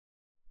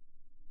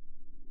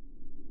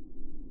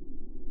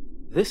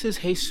This is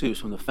Jesus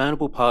from the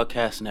Fanable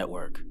Podcast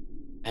Network,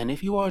 and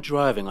if you are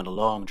driving on a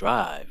long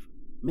drive,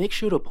 make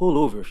sure to pull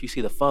over if you see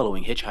the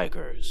following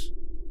hitchhikers.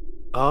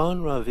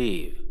 An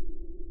Raviv,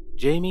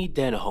 Jamie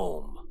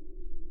Denholm,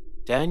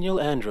 Daniel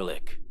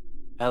Andrlik,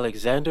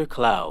 Alexander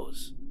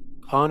Klaus,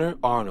 Connor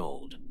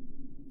Arnold,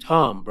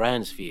 Tom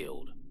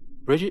Bransfield,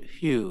 Bridget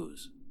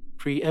Hughes,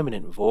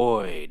 Preeminent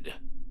Void,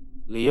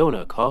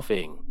 Leona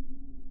Coughing,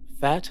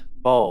 Fat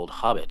Bald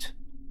Hobbit,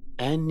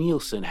 and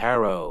Nielsen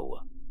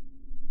Harrow.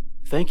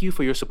 Thank you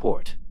for your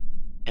support,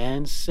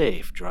 and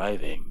safe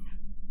driving.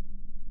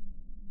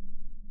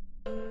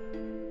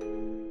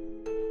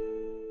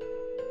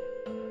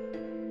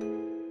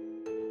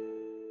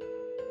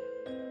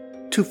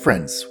 Two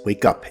friends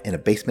wake up in a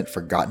basement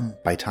forgotten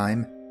by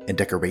time and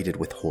decorated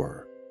with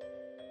horror.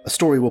 A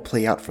story will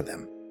play out for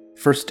them,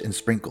 first in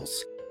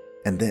sprinkles,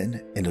 and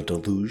then in a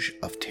deluge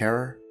of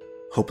terror,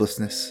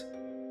 hopelessness,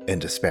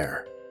 and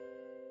despair.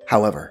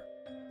 However,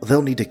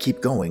 they'll need to keep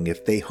going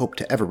if they hope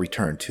to ever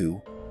return to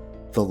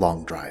The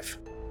Long Drive.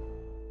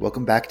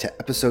 Welcome back to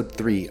Episode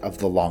 3 of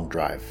The Long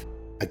Drive,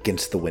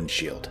 Against the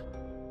Windshield.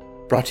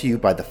 Brought to you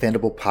by the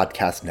Fanable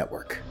Podcast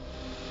Network.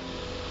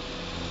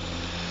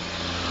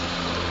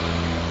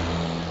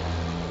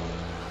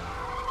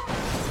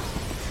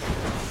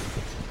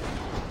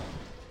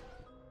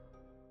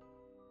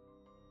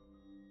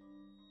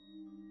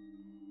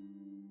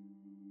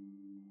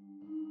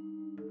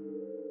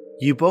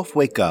 You both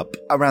wake up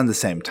around the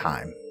same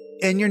time,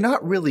 and you're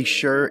not really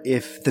sure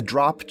if the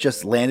drop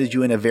just landed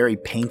you in a very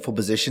painful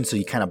position so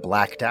you kind of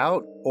blacked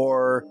out,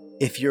 or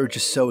if you're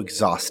just so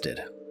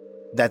exhausted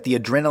that the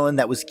adrenaline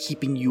that was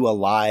keeping you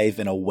alive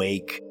and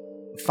awake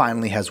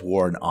finally has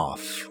worn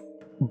off.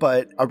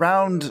 But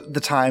around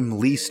the time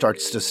Lee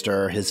starts to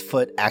stir, his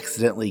foot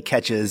accidentally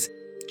catches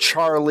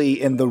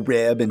Charlie in the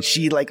rib, and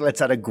she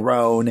lets out a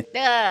groan.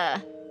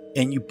 Ugh.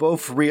 And you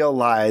both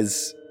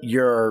realize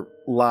you're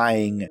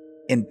lying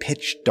in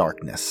pitch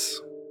darkness.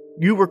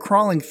 You were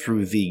crawling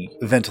through the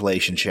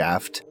ventilation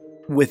shaft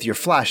with your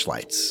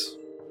flashlights.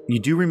 You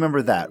do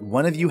remember that.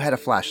 One of you had a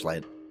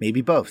flashlight,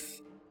 maybe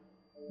both.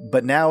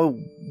 But now,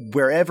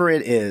 wherever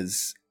it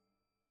is,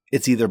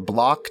 it's either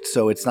blocked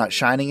so it's not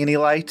shining any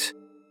light,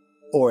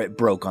 or it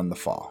broke on the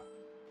fall.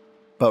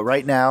 But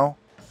right now,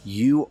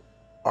 you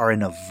are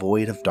in a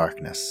void of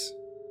darkness.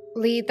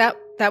 Lee,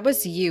 that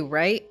was you,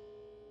 right?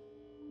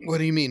 What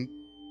do you mean?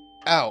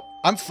 Ow.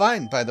 I'm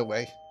fine, by the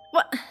way.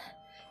 What?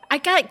 I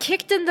got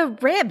kicked in the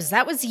ribs.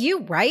 That was you,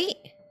 right?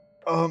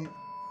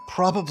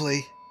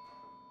 Probably.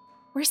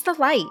 Where's the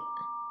light?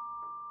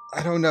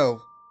 I don't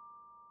know.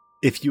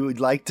 If you would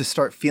like to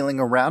start feeling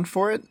around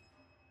for it,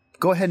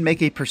 go ahead and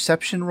make a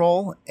perception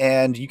roll,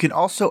 and you can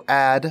also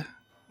add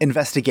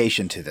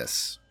investigation to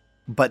this.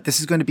 But this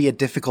is going to be a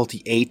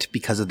difficulty 8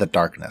 because of the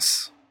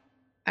darkness.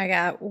 I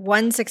got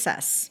 1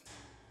 success.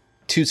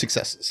 2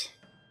 successes.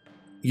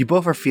 You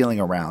both are feeling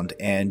around,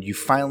 and you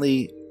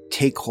finally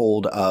take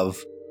hold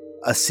of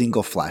a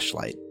single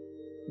flashlight.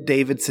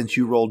 David, since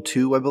you rolled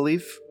 2, I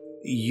believe,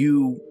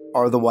 you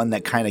are the one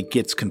that kind of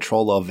gets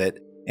control of it,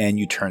 and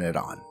you turn it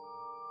on.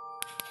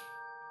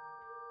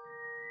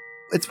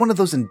 It's one of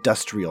those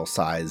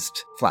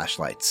industrial-sized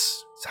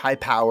flashlights. It's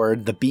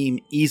high-powered, the beam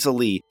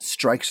easily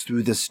strikes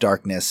through this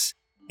darkness,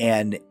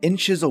 and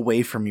inches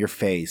away from your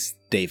face,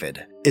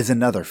 David, is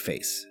another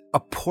face. A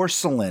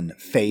porcelain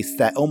face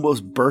that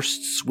almost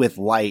bursts with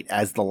light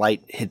as the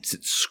light hits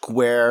it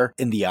square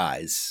in the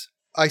eyes.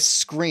 I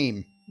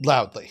scream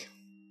loudly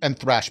and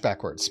thrash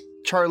backwards.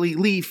 Charlie,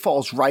 Lee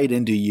falls right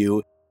into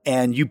you,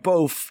 and you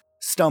both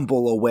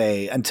stumble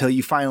away until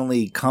you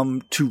finally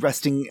come to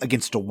resting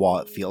against a wall,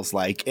 it feels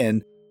like.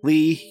 And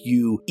Lee,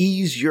 you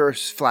ease your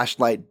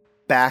flashlight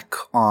back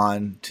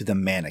on to the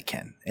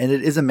mannequin. And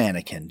it is a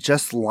mannequin,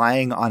 just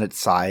lying on its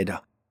side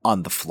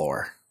on the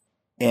floor.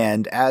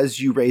 And as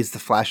you raise the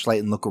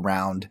flashlight and look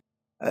around,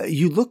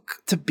 you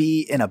look to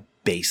be in a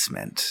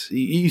basement.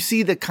 You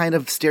see the kind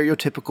of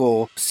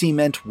stereotypical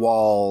cement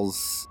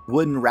walls,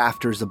 wooden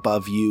rafters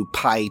above you,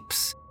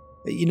 pipes.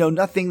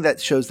 Nothing that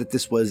shows that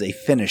this was a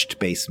finished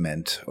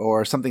basement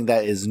or something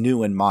that is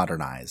new and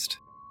modernized.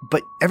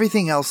 But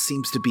everything else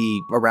seems to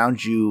be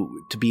around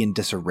you to be in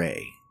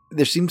disarray.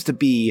 There seems to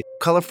be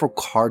colorful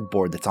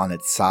cardboard that's on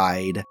its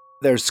side.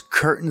 There's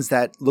curtains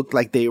that look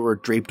like they were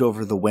draped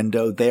over the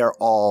window. They are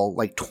all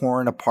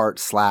torn apart,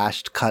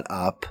 slashed, cut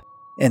up.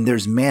 And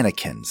there's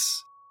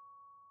mannequins.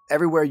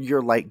 Everywhere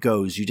your light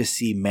goes, you just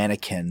see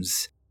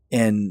mannequins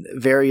in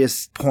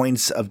various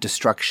points of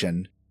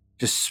destruction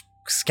just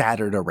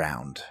scattered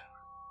around.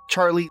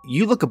 Charlie,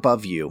 you look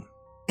above you,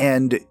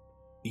 and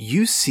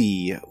you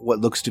see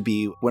what looks to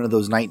be one of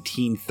those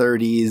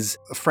 1930s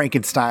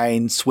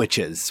Frankenstein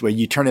switches where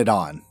you turn it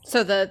on.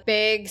 So the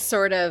big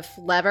sort of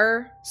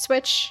lever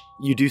switch?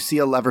 You do see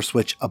a lever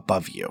switch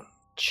above you.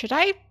 Should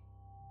I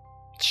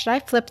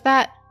flip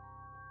that?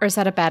 Or is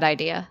that a bad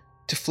idea?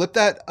 To flip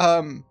that,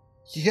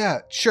 yeah,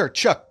 sure,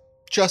 Chuck.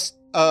 Just,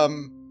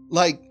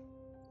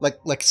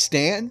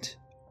 stand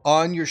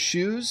on your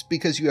shoes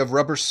because you have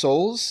rubber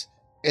soles,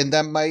 and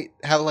that might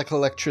have,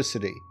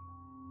 electricity.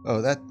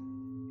 Oh,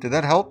 Did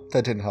that help?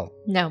 That didn't help.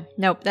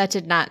 Nope, that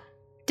did not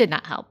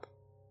help.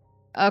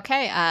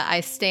 Okay,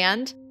 I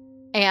stand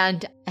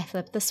and I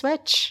flip the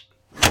switch.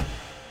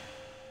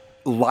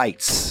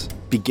 Lights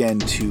begin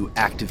to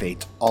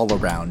activate all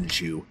around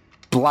you.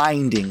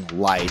 Blinding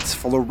lights,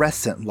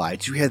 fluorescent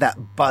lights. You hear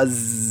that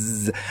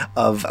buzz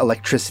of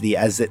electricity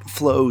as it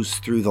flows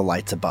through the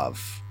lights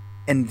above.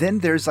 And then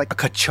there's like a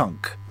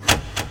ka-chunk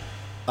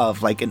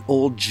of like an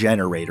old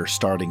generator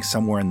starting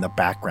somewhere in the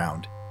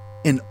background.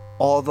 And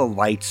all the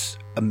lights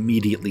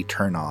immediately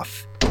turn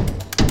off.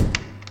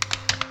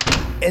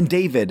 And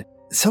David,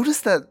 so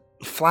does the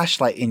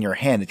flashlight in your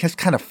hand. It just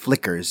kind of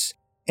flickers.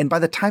 And by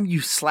the time you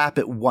slap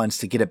it once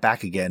to get it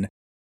back again,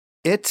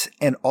 it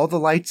and all the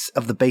lights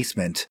of the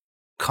basement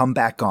come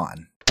back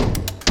on.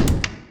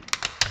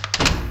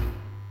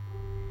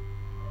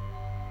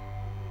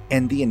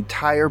 And the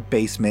entire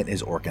basement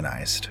is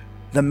organized.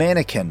 The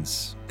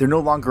mannequins, they're no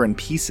longer in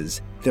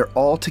pieces. They're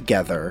all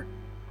together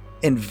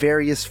in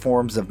various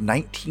forms of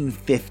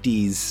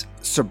 1950s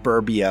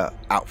suburbia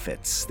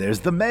outfits.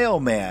 There's the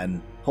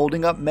mailman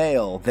holding up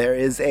mail. There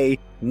is a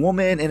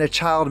woman and a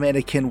child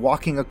mannequin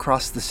walking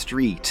across the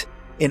street.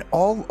 And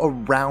all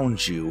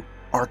around you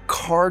are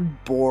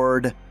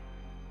cardboard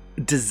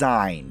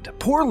designed,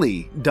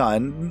 poorly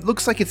done,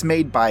 looks like it's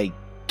made by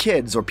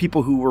kids or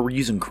people who were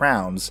using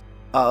crowns,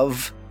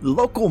 of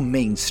local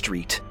Main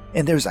Street.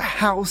 And there's a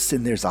house,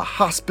 and there's a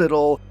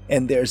hospital,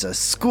 and there's a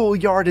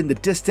schoolyard in the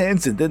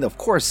distance, and then of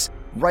course,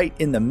 right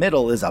in the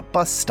middle is a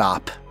bus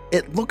stop.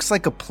 It looks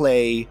like a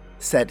play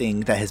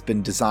setting that has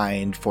been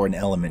designed for an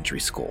elementary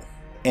school.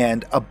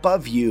 And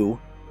above you,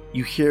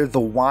 you hear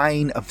the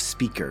whine of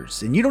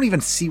speakers, and you don't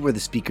even see where the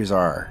speakers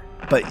are.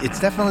 But it's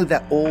definitely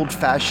that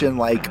old-fashioned,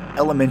 like,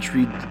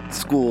 elementary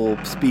school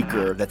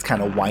speaker that's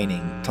kind of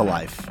whining to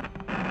life.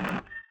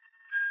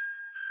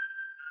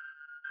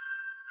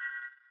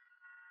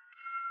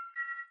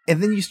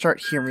 And then you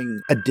start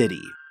hearing a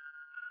ditty.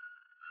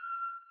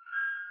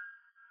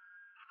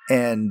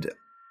 And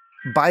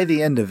by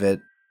the end of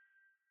it,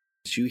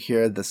 you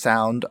hear the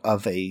sound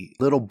of a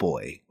little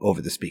boy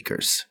over the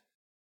speakers.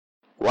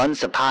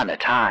 Once upon a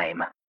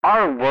time,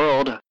 our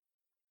world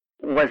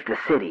was the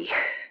city.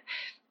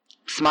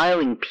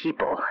 Smiling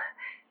people,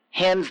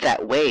 hands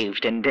that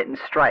waved and didn't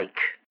strike.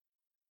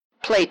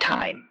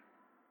 Playtime,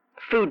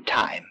 food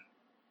time,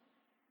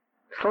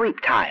 sleep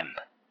time.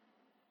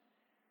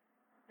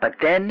 But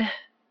then,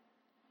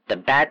 the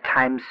bad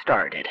times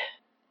started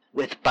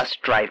with bus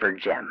driver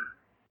Jim.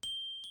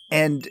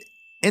 And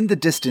in the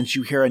distance,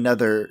 you hear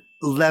another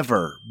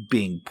lever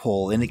being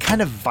pulled, and it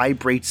kind of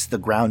vibrates the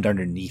ground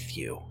underneath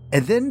you.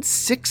 And then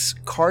 6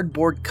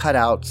 cardboard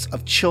cutouts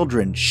of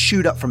children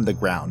shoot up from the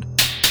ground.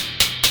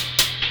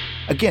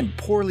 Again,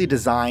 poorly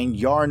designed,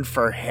 yarn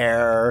for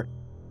hair,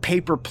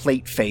 paper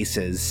plate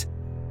faces.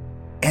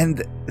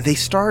 And they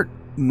start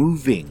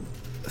moving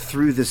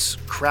through this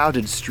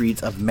crowded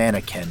streets of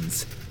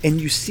mannequins. And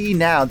you see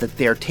now that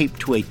they're taped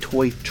to a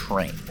toy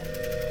train.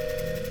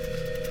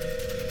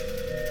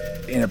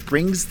 And it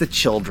brings the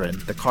children,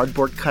 the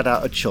cardboard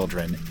cutout of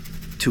children,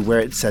 to where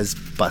it says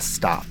bus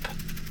stop.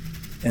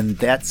 And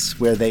that's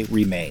where they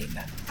remain.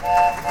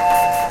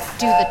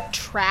 Do the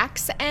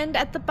tracks end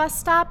at the bus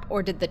stop,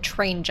 or did the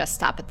train just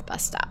stop at the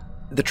bus stop?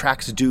 The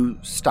tracks do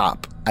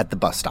stop at the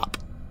bus stop.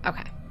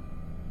 Okay.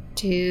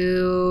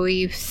 Do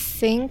you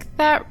think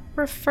that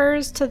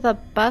refers to the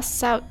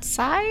bus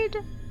outside?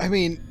 I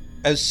mean,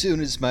 as soon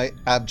as my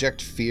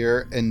abject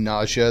fear and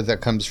nausea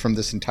that comes from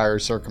this entire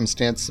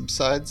circumstance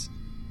subsides,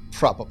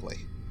 probably.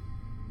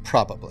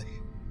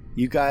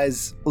 You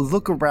guys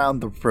look around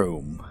the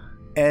room,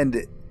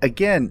 and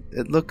again,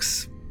 it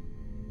looks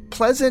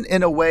pleasant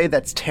in a way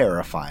that's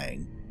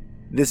terrifying.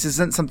 This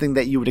isn't something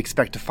that you would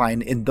expect to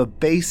find in the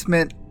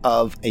basement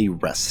of a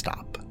rest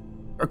stop.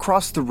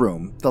 Across the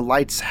room, the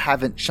lights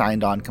haven't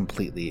shined on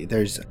completely.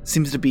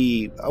 Seems to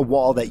be a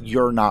wall that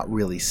you're not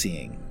really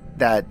seeing,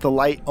 that the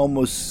light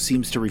almost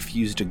seems to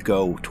refuse to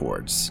go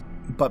towards.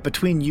 But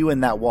between you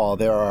and that wall,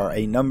 there are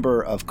a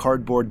number of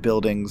cardboard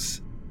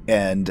buildings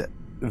and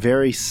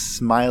very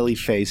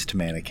smiley-faced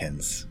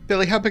mannequins.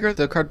 Billy, how big are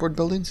the cardboard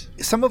buildings?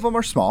 Some of them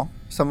are small.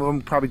 Some of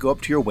them probably go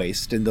up to your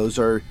waist, and those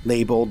are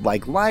labeled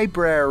like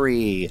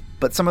library.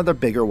 But some of the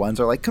bigger ones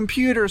are like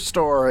computer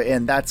store,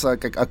 and that's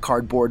like a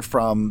cardboard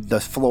from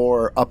the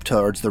floor up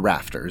towards the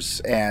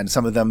rafters. And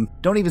some of them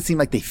don't even seem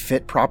like they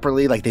fit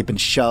properly, like they've been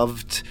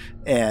shoved,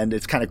 and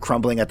it's kind of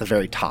crumbling at the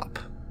very top.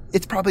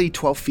 It's probably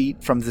 12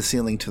 feet from the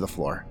ceiling to the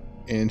floor.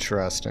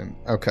 Interesting.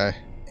 Okay.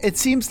 It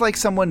seems like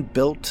someone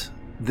built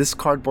this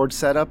cardboard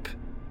setup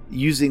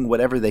using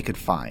whatever they could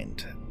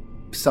find.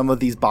 Some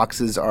of these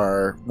boxes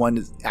are,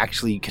 one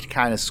actually could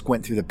kind of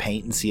squint through the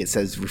paint and see it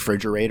says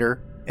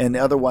refrigerator. And the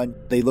other one,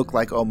 they look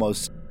like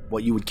almost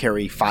what you would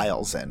carry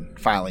files in,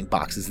 filing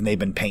boxes, and they've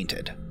been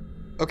painted.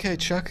 Okay,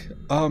 Chuck.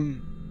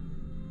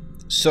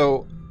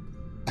 So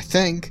I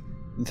think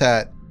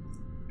that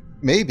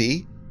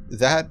maybe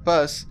that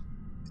bus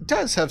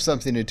does have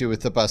something to do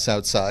with the bus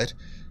outside,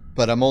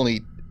 but I'm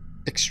only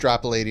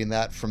extrapolating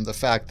that from the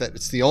fact that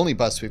it's the only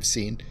bus we've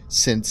seen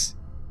since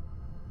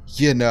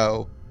You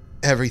know,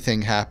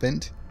 everything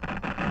happened.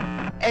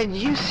 And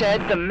you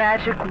said the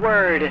magic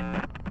word.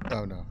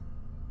 Oh no.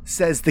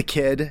 Says the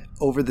kid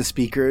over the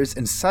speakers,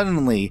 and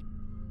suddenly,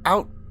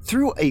 out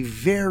through a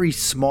very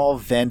small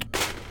vent,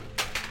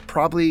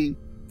 probably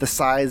the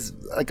size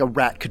like a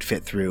rat could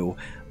fit through,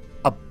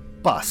 a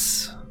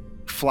bus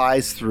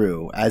flies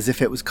through as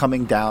if it was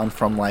coming down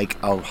from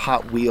like a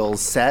Hot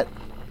Wheels set,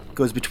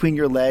 goes between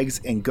your legs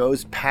and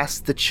goes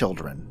past the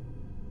children.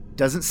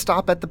 Doesn't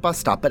stop at the bus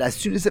stop, but as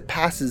soon as it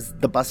passes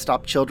the bus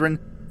stop children,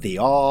 they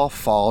all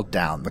fall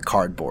down the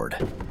cardboard.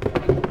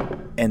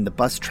 And the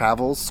bus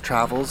travels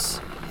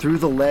through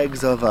the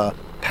legs of a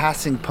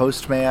passing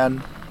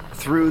postman,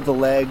 through the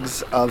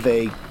legs of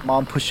a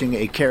mom pushing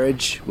a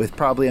carriage with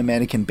probably a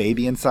mannequin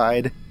baby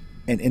inside,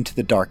 and into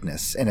the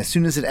darkness. And as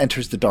soon as it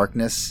enters the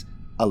darkness,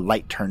 a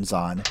light turns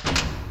on,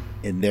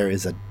 and there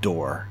is a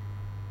door.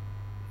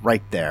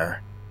 Right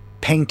there,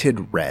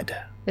 painted red.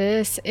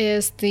 This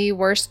is the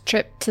worst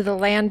trip to the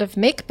land of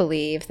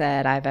make-believe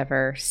that I've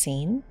ever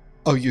seen.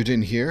 Oh, you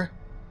didn't hear?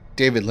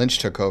 David Lynch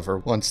took over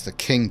once the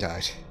king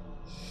died.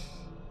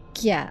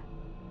 Yeah.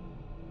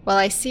 Well,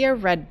 I see a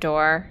red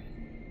door,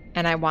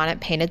 and I want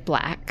it painted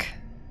black.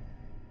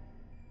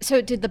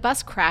 So did the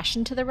bus crash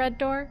into the red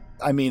door?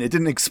 I mean, it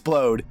didn't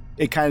explode.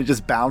 It kind of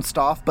just bounced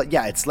off, but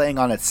yeah, it's laying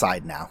on its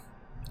side now.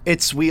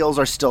 Its wheels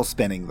are still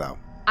spinning, though.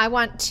 I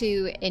want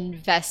to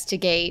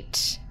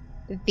investigate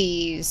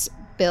these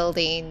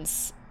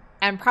buildings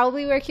and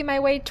probably working my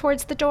way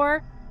towards the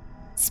door.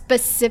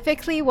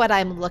 Specifically, what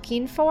I'm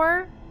looking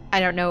for, I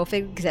don't know if it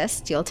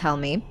exists, you'll tell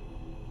me,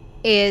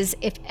 is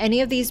if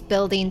any of these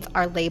buildings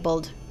are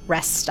labeled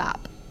rest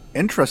stop.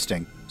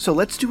 Interesting. So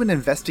let's do an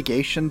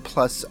investigation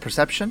plus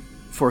perception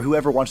for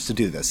whoever wants to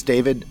do this.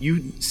 David,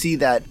 you see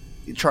that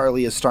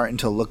Charlie is starting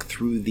to look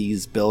through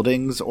these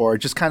buildings, or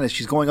just kind of,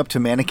 she's going up to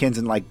mannequins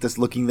and like just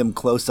looking them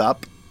close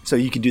up. So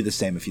you can do the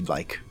same if you'd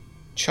like.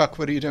 Chuck,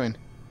 what are you doing?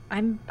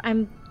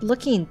 I'm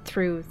looking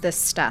through this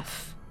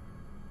stuff.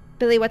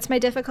 Billy, what's my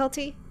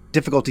difficulty?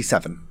 Difficulty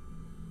 7.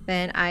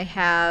 Then I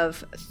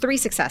have 3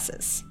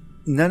 successes.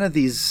 None of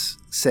these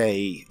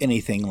say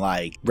anything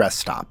like rest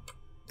stop.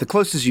 The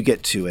closest you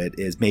get to it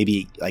is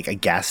maybe like a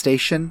gas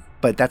station,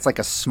 but that's like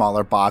a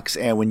smaller box,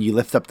 and when you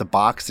lift up the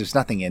box, there's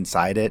nothing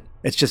inside it.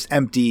 It's just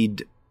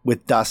emptied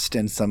with dust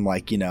and some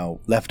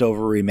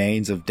leftover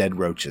remains of dead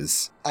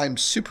roaches. I'm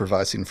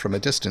supervising from a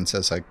distance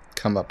as I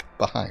come up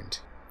behind.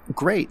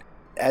 Great.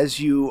 As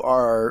you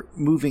are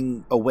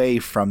moving away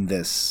from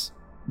this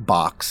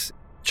box,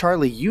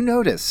 Charlie, you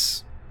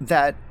notice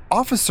that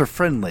Officer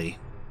Friendly,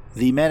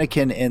 the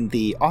mannequin in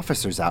the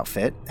officer's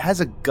outfit, has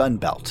a gun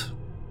belt.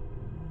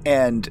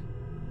 And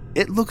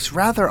it looks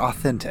rather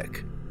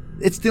authentic.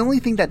 It's the only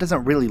thing that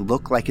doesn't really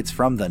look like it's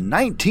from the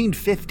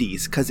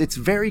 1950s, because it's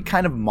very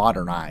kind of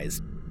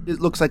modernized. It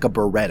looks like a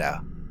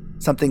Beretta,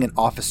 something an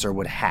officer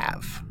would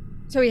have.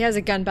 So he has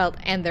a gun belt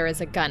and there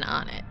is a gun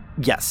on it.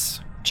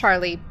 Yes.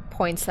 Charlie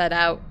points that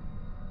out.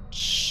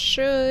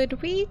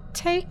 Should we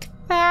take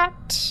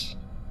that?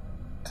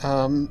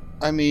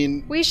 I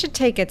mean... We should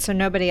take it so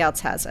nobody else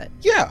has it.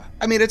 Yeah,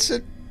 I mean, it's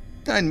a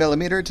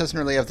 9mm. It doesn't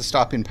really have the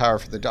stopping power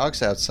for the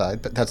dogs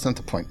outside, but that's not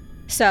the point.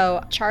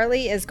 So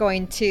Charlie is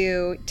going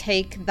to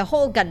take the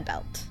whole gun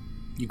belt.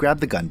 You grab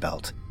the gun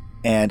belt,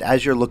 and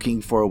as you're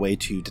looking for a way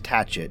to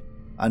detach it,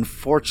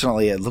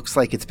 unfortunately, it looks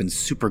like it's been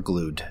super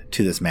glued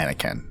to this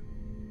mannequin,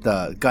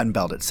 the gun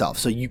belt itself,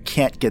 so you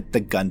can't get the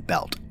gun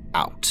belt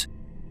out.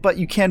 But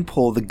you can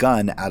pull the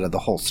gun out of the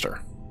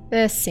holster.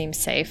 This seems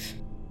safe.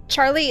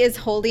 Charlie is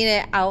holding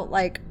it out,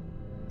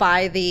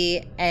 by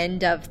the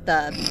end of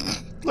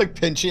the... Like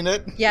pinching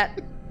it? Yeah.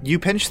 You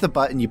pinch the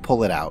butt and you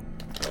pull it out.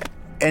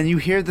 And you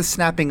hear the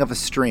snapping of a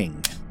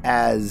string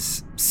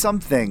as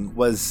something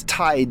was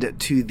tied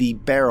to the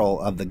barrel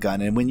of the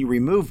gun, and when you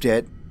removed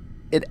it,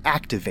 it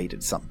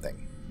activated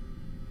something.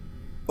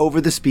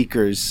 Over the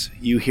speakers,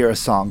 you hear a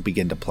song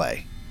begin to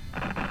play.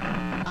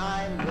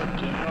 I'm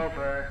looking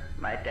over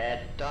my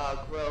dead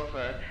dog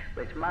Rover,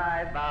 which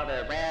my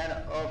father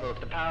ran over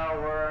with the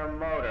power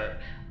motor.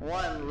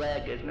 One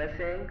leg is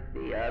missing,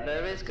 the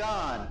other is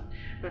gone.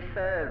 The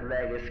third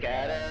leg is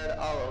scattered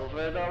all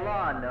over the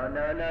lawn.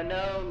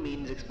 No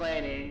means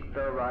explaining.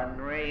 The one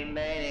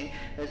remaining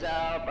is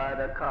out by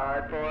the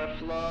cardboard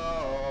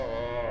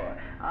floor.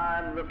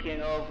 I'm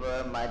looking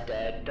over my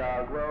dead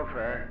dog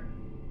Rover.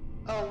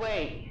 Oh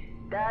wait,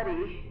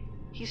 Daddy,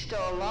 he's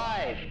still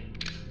alive.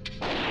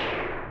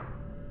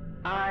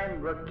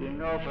 I'm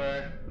looking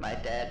over my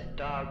dead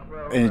dog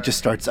Rover. And it just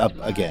starts up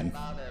again.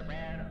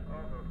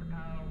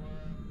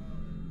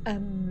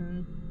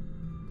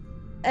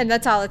 And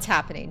that's all that's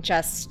happening,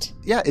 just...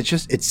 Yeah, it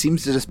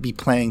seems to just be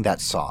playing that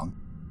song.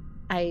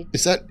 I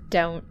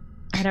don't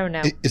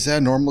know. Is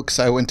that normal? Because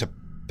I went to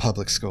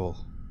public school.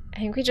 I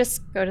think we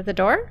just go to the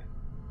door.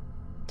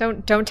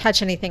 Don't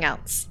touch anything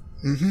else.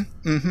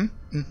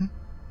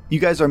 You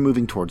guys are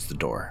moving towards the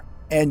door.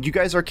 And you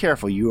guys are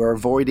careful. You are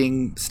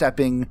avoiding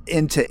stepping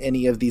into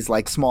any of these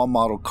small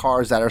model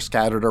cars that are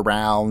scattered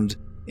around,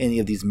 any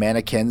of these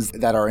mannequins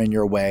that are in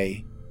your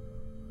way.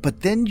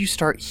 But then you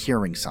start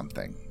hearing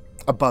something.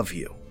 above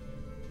you,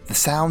 the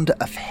sound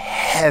of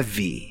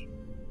heavy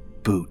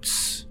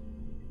boots.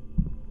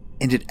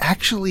 And it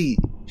actually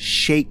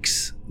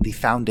shakes the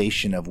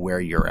foundation of where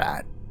you're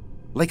at.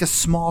 Like a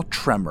small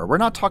tremor. We're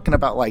not talking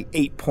about like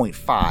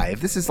 8.5.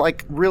 This is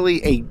like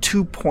really a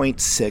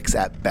 2.6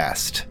 at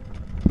best.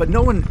 But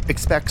no one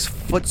expects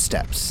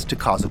footsteps to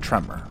cause a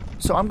tremor.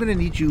 So I'm going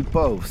to need you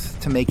both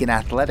to make an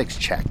athletics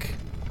check.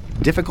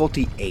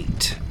 Difficulty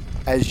 8.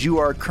 As you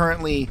are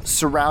currently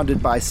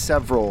surrounded by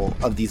several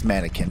of these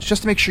mannequins,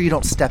 just to make sure you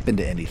don't step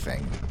into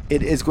anything.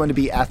 It is going to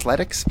be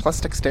athletics plus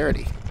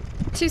dexterity.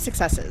 2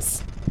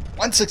 successes.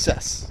 1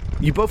 success.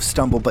 You both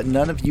stumble, but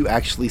none of you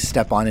actually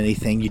step on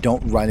anything. You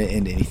don't run it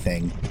into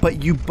anything.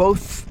 But you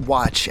both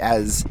watch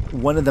as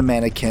one of the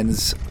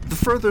mannequins, the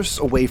furthest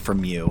away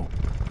from you,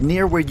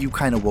 near where you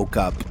kind of woke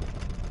up,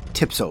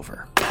 tips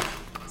over.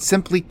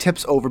 Simply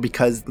tips over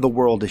because the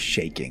world is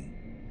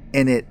shaking.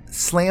 And it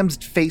slams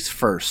face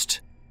first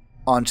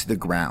onto the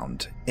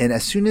ground. And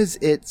as soon as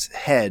its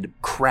head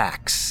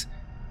cracks,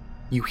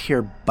 you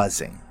hear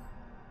buzzing.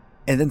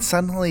 And then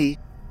suddenly,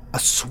 a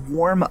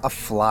swarm of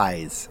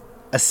flies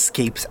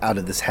escapes out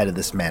of this head of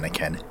this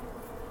mannequin.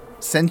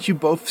 Since you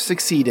both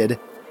succeeded,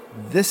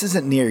 this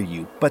isn't near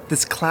you, but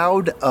this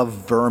cloud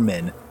of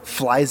vermin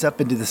flies up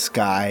into the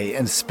sky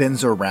and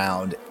spins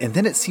around, and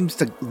then it seems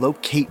to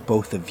locate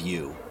both of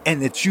you,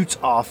 and it shoots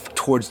off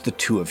towards the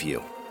two of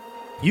you.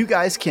 You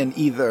guys can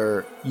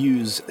either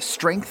use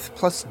strength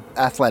plus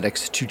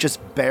athletics to just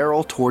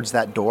barrel towards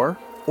that door,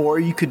 or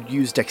you could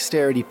use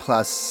dexterity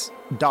plus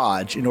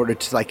dodge in order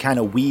to like kind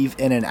of weave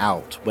in and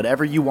out,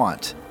 whatever you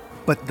want.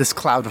 But this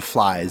cloud of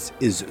flies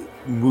is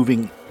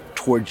moving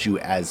towards you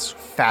as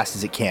fast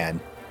as it can.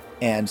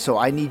 And so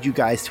I need you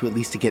guys to at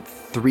least to get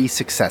 3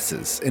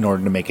 successes in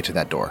order to make it to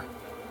that door.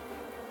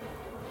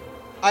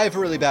 I have a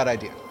really bad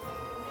idea.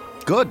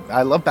 Good.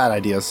 I love bad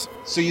ideas.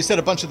 So you said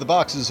a bunch of the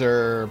boxes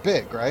are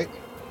big, right?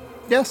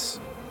 Yes.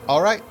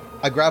 All right.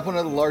 I grab one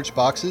of the large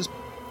boxes,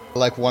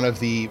 like one of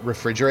the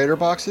refrigerator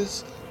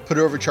boxes, put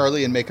it over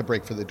Charlie, and make a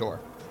break for the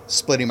door,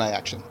 splitting my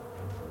action.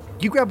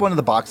 You grab one of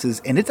the boxes,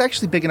 and it's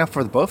actually big enough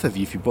for the both of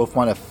you if you both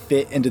want to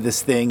fit into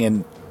this thing.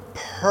 And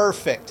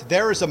perfect.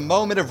 There is a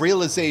moment of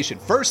realization.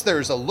 First,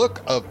 there's a look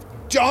of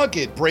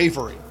dogged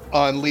bravery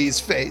on Lee's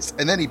face,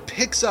 and then he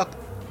picks up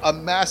a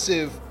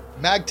massive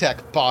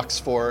MagTech box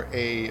for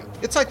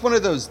it's like one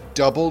of those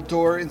double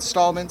door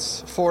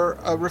installments for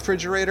a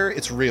refrigerator.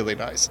 It's really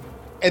nice.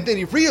 And then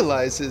he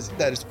realizes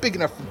that it's big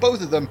enough for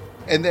both of them,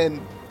 and then,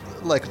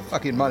 like a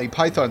fucking Monty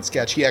Python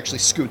sketch, he actually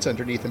scoots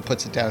underneath and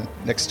puts it down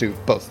next to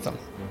both of them.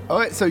 All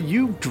right, so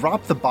you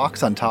drop the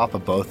box on top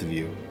of both of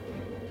you.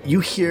 You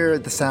hear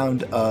the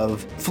sound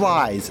of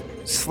flies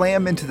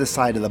slam into the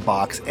side of the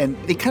box,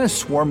 and they kind of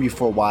swarm you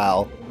for a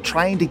while,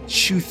 trying to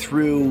chew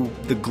through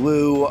the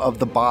glue of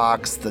the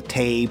box, the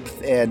tape,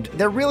 and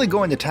they're really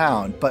going to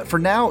town. But for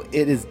now,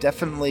 it is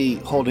definitely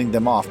holding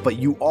them off, but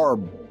you are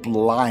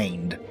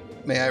blind.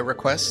 May I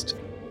request?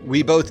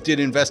 We both did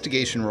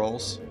investigation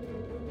rolls.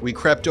 We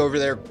crept over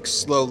there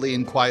slowly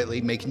and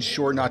quietly, making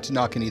sure not to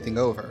knock anything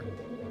over.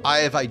 I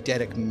have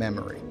eidetic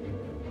memory.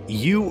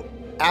 You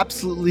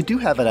absolutely do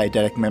have an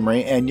eidetic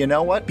memory, and you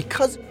know what?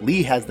 Because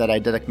Lee has that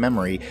eidetic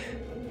memory,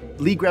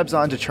 Lee grabs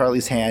onto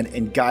Charlie's hand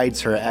and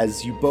guides her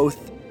as you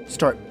both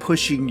start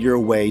pushing your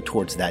way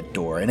towards that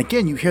door. And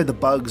again, you hear the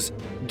bugs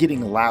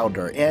getting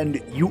louder,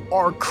 and you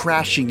are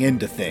crashing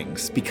into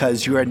things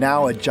because you are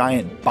now a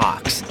giant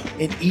box.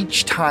 And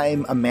each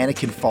time a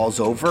mannequin falls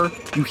over,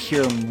 you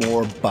hear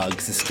more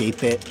bugs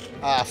escape it.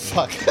 Ah,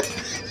 fuck.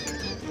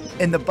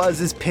 And the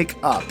buzzes pick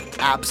up,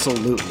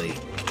 absolutely.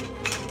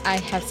 I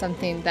have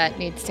something that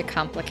needs to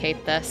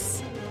complicate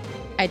this.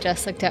 I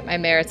just looked at my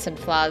merits and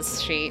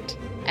flaws sheet.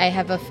 I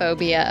have a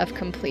phobia of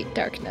complete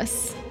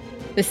darkness.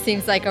 This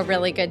seems like a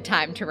really good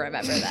time to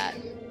remember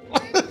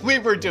that. We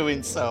were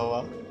doing so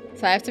well.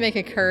 So I have to make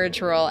a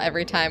courage roll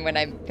every time when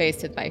I'm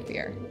faced with my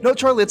fear. No,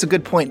 Charlie, it's a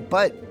good point,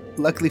 but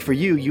luckily for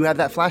you, you have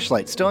that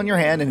flashlight still in your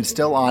hand and it's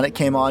still on. It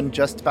came on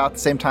just about the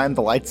same time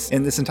the lights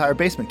in this entire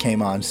basement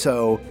came on.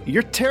 So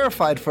you're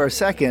terrified for a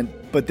second,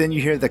 but then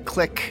you hear the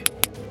click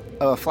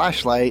of a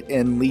flashlight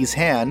in Lee's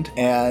hand,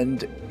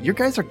 and you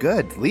guys are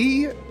good.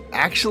 Lee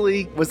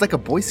actually was like a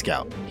Boy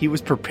Scout. He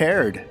was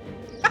prepared.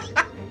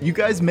 You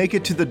guys make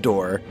it to the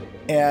door,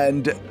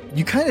 and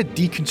you kind of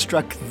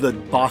deconstruct the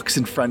box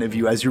in front of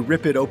you as you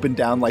rip it open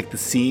down like the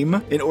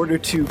seam in order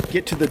to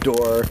get to the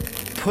door,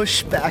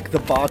 push back the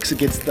box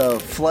against the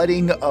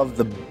flooding of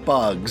the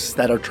bugs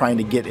that are trying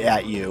to get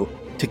at you,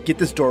 to get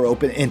this door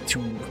open and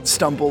to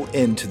stumble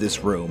into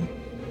this room.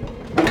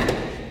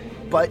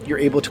 But you're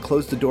able to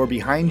close the door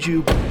behind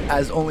you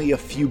as only a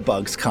few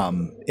bugs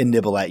come and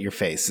nibble at your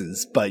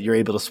faces, but you're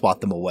able to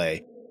swat them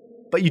away.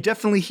 But you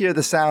definitely hear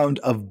the sound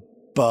of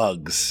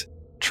bugs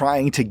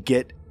trying to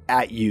get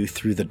at you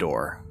through the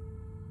door.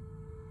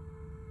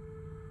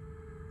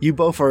 You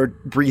both are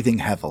breathing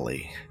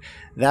heavily.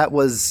 That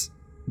was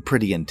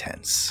pretty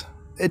intense.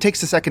 It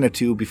takes a second or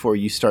two before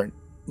you start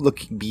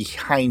looking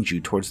behind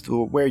you towards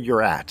where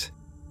you're at.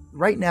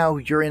 Right now,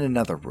 you're in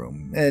another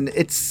room, and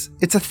it's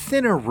a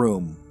thinner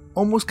room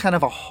almost kind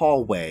of a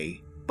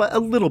hallway, but a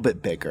little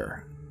bit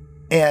bigger.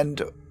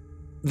 And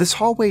this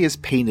hallway is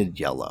painted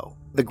yellow.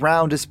 The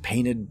ground is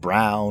painted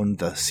brown,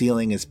 the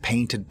ceiling is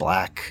painted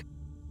black,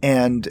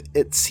 and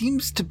it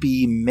seems to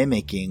be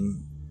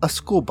mimicking a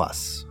school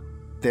bus.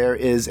 There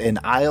is an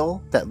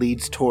aisle that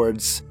leads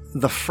towards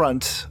the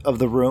front of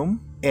the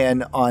room,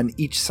 and on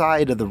each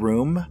side of the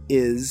room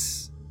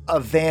is a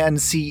van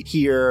seat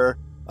here,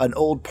 an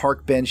old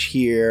park bench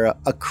here,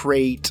 a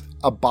crate,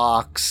 a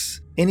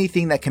box,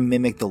 anything that can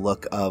mimic the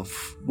look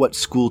of what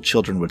school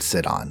children would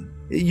sit on.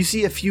 You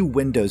see a few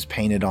windows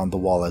painted on the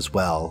wall as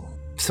well.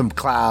 Some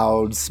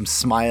clouds, some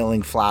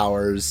smiling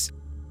flowers.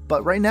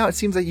 But right now it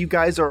seems like you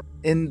guys are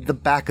in the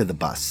back of the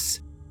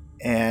bus.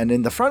 And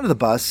in the front of the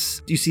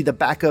bus, you see the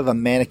back of a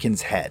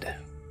mannequin's head.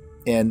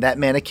 And that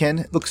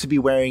mannequin looks to be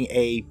wearing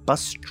a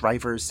bus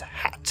driver's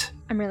hat.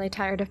 I'm really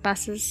tired of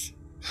buses.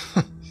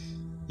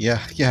 Yeah,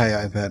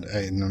 I bet.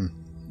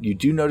 You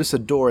do notice a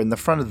door in the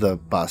front of the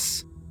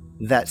bus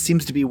that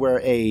seems to be where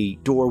a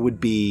door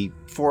would be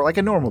for like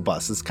a normal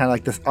bus. It's kind of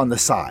like this on the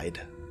side.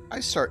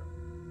 I start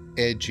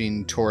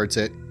edging towards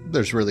it.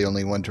 There's really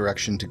only one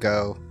direction to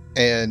go.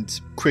 And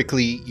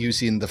quickly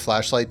using the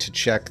flashlight to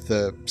check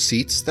the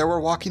seats that we're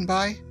walking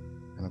by.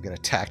 And I'll get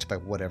attacked by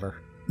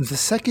whatever. The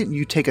second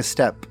you take a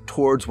step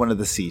towards one of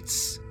the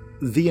seats,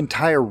 the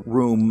entire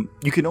room,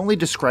 you can only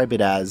describe it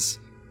as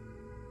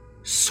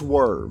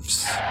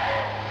swerves.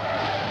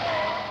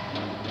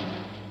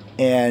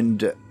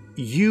 And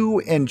you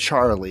and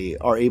Charlie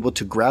are able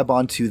to grab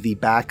onto the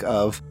back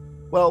of,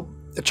 well,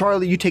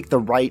 Charlie, you take the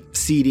right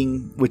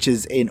seating, which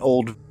is an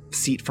old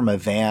seat from a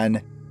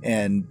van,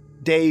 and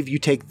Dave, you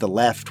take the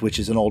left, which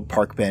is an old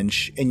park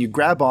bench, and you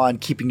grab on,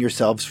 keeping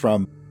yourselves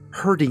from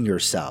hurting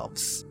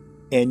yourselves.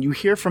 And you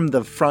hear from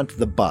the front of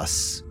the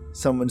bus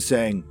someone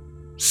saying,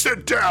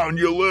 "Sit down,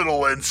 you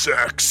little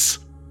insects!"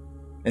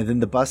 And then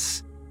the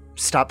bus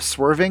stops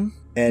swerving,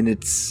 and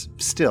it's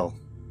still.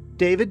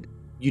 David,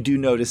 you do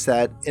notice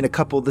that in a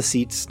couple of the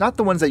seats, not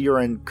the ones that you're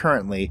in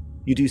currently,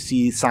 you do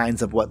see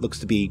signs of what looks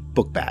to be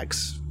book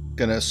bags.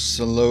 Gonna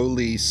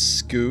slowly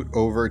scoot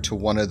over to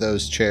one of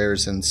those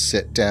chairs and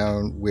sit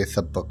down with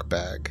a book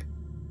bag.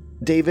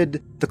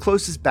 David, the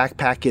closest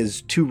backpack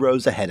is 2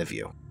 rows ahead of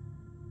you.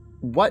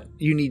 What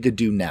you need to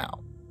do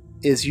now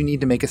is you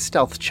need to make a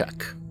stealth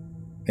check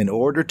in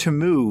order to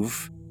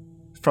move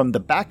from the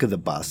back of the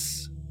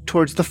bus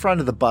towards the front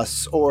of the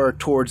bus or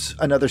towards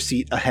another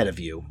seat ahead of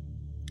you.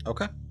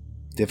 Okay.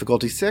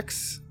 Difficulty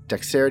 6,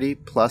 dexterity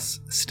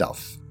plus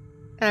stealth.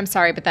 And I'm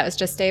sorry, but that was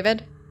just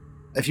David?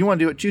 If you want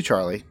to do it too,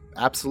 Charlie,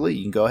 absolutely,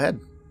 you can go ahead.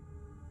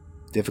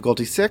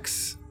 Difficulty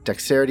 6,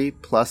 dexterity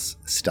plus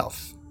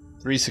stealth.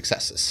 3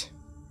 successes.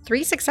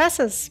 3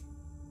 successes.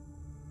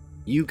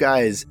 You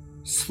guys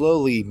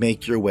slowly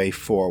make your way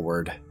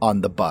forward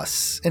on the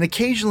bus, and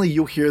occasionally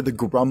you'll hear the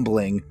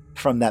grumbling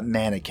from that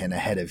mannequin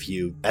ahead of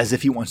you, as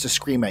if he wants to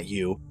scream at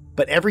you.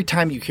 But every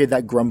time you hear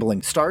that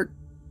grumbling start,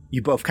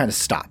 you both kind of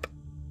stop.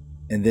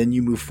 And then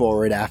you move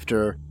forward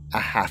after a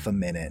half a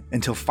minute,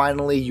 until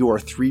finally you are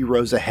 3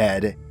 rows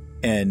ahead,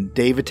 and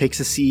David takes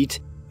a seat,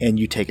 and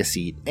you take a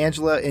seat.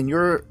 Angela, in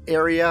your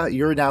area,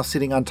 you're now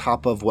sitting on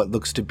top of what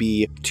looks to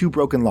be 2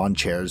 broken lawn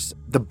chairs.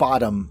 The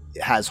bottom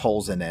has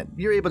holes in it.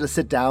 You're able to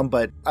sit down,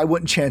 but I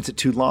wouldn't chance it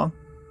too long.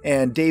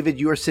 And David,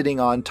 you are sitting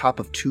on top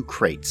of 2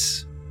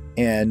 crates.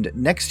 And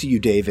next to you,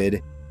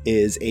 David,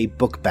 is a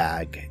book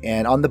bag.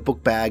 And on the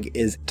book bag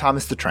is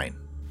Thomas the Train.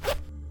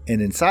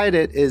 And inside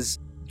it is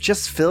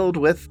just filled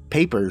with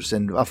papers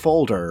and a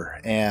folder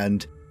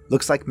and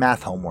looks like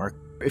math homework.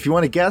 If you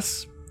want to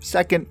guess,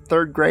 2nd,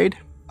 3rd grade.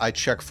 I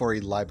check for a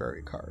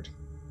library card.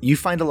 You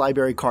find a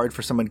library card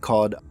for someone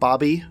called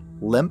Bobby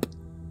Limp,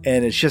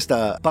 and it's just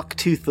a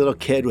buck-toothed little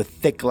kid with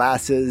thick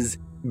glasses,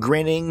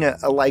 grinning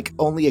like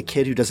only a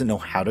kid who doesn't know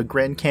how to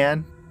grin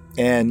can.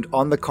 And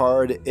on the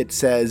card, it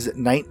says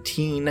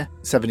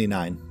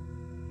 1979.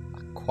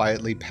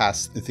 Quietly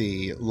pass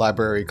the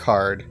library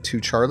card to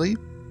Charlie.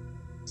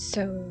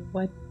 So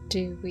what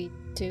do we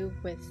do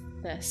with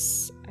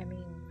this? I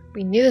mean,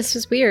 we knew this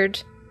was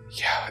weird.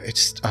 Yeah,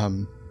 it's,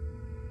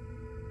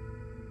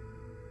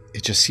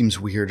 it just seems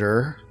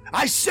weirder.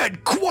 I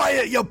said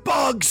quiet, you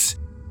bugs!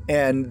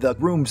 And the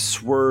room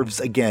swerves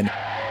again.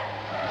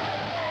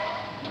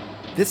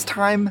 This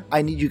time,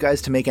 I need you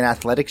guys to make an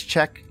athletics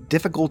check.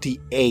 Difficulty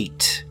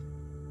 8.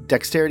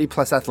 Dexterity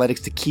plus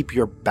athletics to keep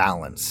your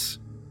balance.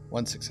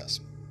 1 success.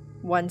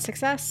 1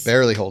 success.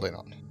 Barely holding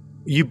on.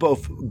 You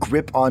both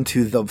grip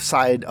onto the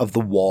side of the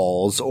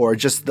walls or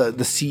just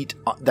the seat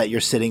that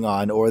you're sitting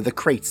on or the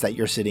crates that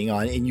you're sitting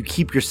on, and you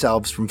keep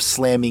yourselves from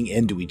slamming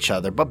into each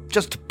other, but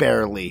just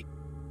barely.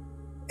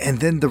 And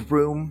then the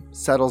room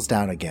settles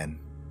down again.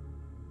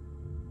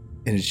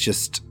 And it's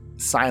just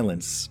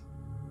silence.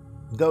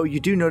 Though you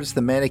do notice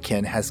the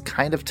mannequin has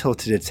kind of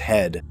tilted its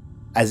head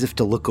as if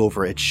to look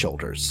over its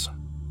shoulders.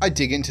 I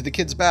dig into the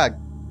kid's bag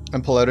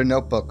and pull out a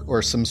notebook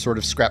or some sort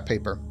of scrap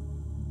paper.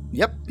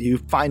 Yep, you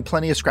find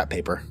plenty of scrap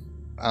paper.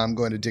 I'm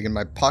going to dig in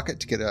my pocket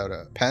to get out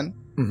a pen.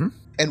 Mm-hmm.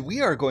 And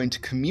we are going to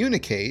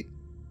communicate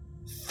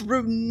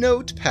through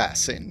note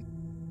passing.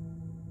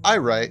 I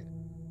write,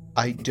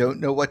 I don't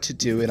know what to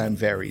do and I'm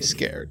very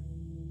scared.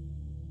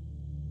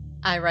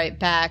 I write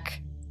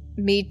back,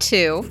 me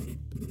too.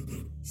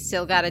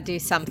 Still gotta do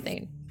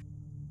something.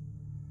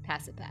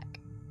 Pass it back.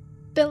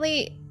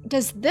 Billy,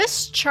 does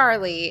this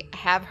Charlie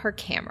have her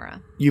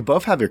camera? You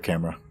both have your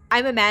camera.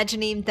 I'm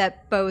imagining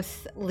that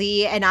both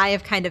Lee and I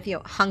have kind of,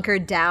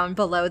 hunkered down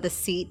below the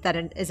seat that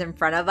is in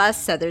front of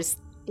us, so there's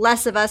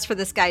less of us for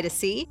this guy to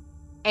see.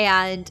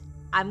 And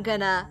I'm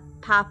gonna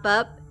pop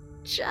up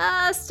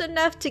just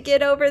enough to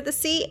get over the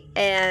seat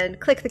and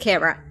click the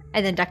camera,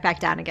 and then duck back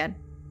down again.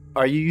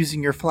 Are you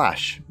using your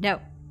flash? No,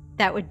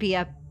 that would be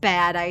a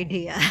bad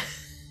idea.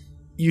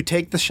 You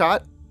take the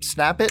shot,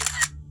 snap it,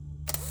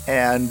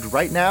 and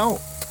right now,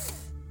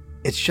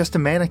 it's just a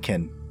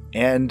mannequin.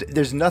 And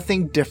there's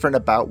nothing different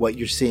about what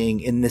you're seeing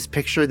in this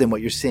picture than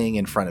what you're seeing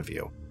in front of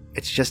you.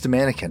 It's just a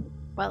mannequin.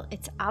 Well,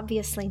 it's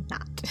obviously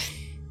not.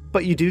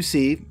 But you do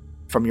see,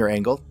 from your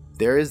angle,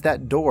 there is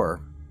that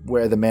door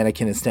where the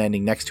mannequin is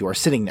standing next to or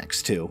sitting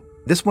next to.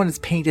 This one is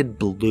painted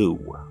blue.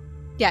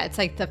 Yeah, it's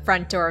like the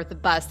front door of the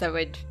bus that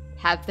would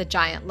have the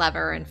giant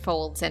lever and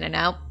folds in and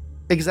out.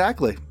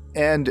 Exactly.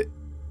 And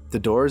the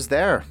door is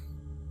there.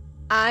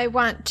 I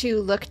want to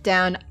look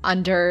down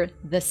under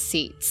the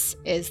seats.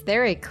 Is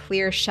there a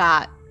clear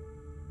shot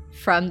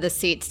from the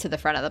seats to the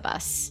front of the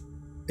bus?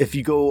 If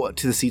you go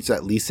to the seats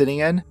that Lee's sitting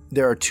in,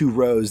 there are 2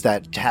 rows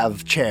that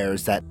have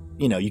chairs that,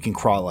 you can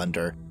crawl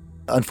under.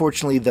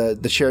 Unfortunately, the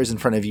chairs in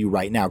front of you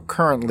right now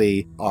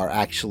currently are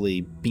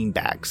actually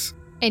beanbags.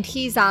 And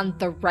he's on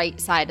the right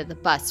side of the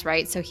bus,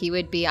 right? So he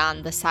would be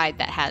on the side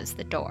that has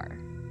the door.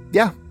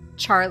 Yeah.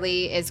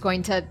 Charlie is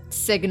going to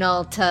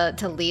signal to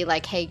Lee,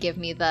 like, hey, give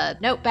me the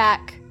note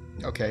back.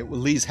 Okay, well,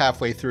 Lee's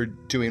halfway through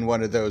doing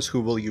one of those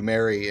who will you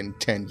marry in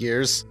 10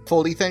 years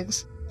foldy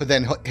things, but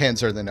then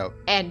hands her the note.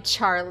 And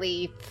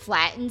Charlie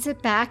flattens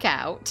it back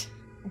out,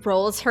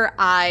 rolls her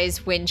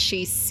eyes when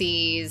she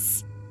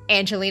sees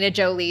Angelina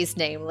Jolie's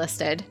name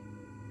listed.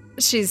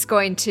 She's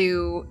going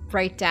to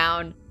write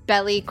down,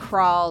 belly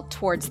crawl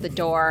towards the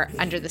door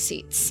under the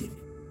seats.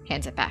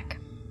 Hands it back.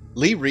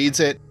 Lee reads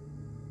it,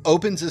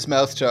 opens his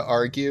mouth to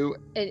argue.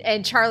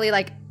 And Charlie,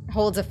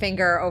 holds a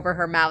finger over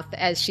her mouth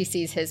as she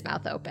sees his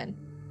mouth open.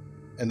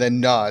 And then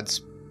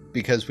nods,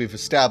 because we've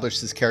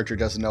established this character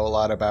doesn't know a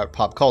lot about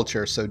pop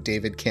culture, so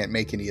David can't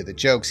make any of the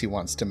jokes he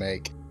wants to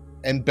make.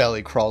 And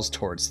belly crawls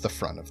towards the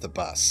front of the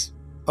bus.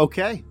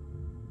 Okay.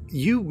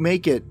 You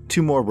make it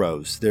 2 more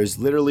rows. There's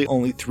literally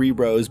only 3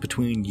 rows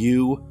between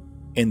you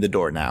and the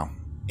door now.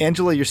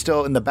 Angela, you're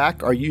still in the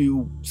back. Are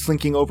you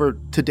slinking over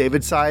to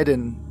David's side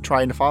and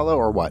trying to follow,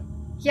 or what?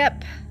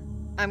 Yep.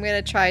 I'm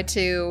going to try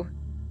to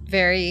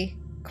very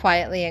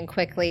quietly and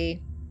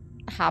quickly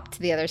hop to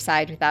the other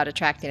side without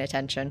attracting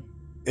attention.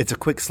 It's a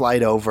quick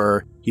slide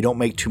over. You don't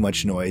make too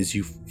much noise.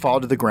 You fall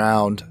to the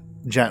ground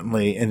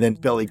gently and then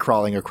belly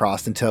crawling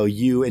across until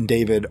you and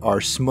David are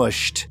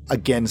smushed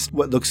against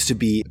what looks to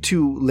be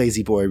 2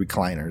 lazy boy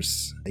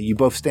recliners. You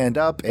both stand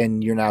up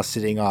and you're now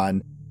sitting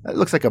on, it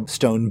looks like a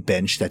stone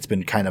bench that's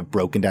been kind of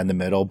broken down the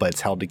middle, but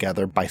it's held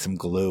together by some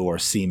glue or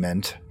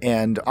cement.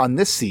 And on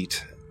this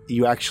seat,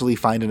 you actually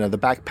find another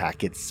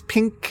backpack. It's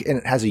pink and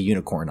it has a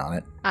unicorn on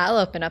it. I'll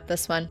open up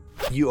this one.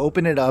 You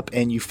open it up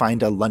and you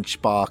find a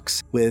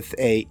lunchbox with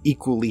a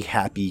equally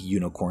happy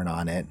unicorn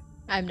on it.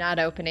 I'm not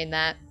opening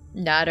that.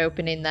 Not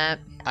opening that.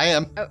 I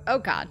am. Oh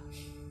God.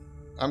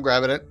 I'm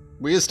grabbing it.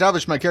 We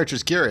established my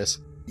character's curious.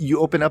 You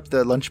open up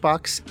the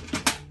lunchbox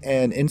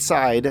and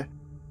inside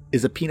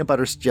is a peanut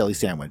butter jelly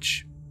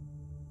sandwich.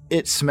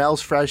 It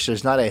smells fresh.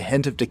 There's not a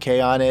hint of decay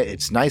on it.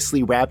 It's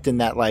nicely wrapped in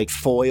that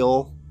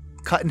foil,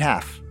 cut in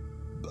half.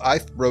 I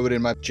throw it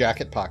in my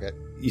jacket pocket.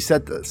 You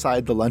set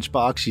aside the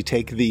lunchbox, you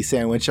take the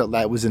sandwich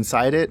that was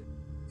inside it,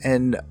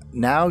 and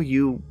now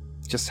you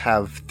just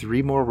have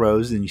 3 more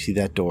rows and you see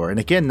that door. And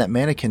again, that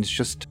mannequin's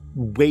just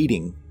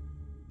waiting,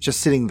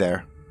 just sitting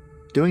there,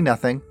 doing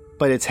nothing,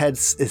 but its head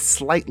is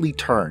slightly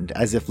turned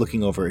as if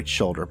looking over its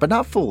shoulder, but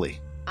not fully.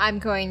 I'm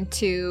going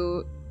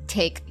to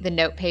take the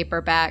note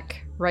paper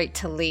back right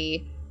to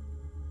Lee.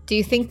 Do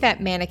you think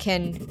that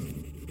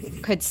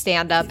mannequin could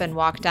stand up and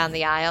walk down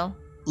the aisle?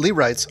 Lee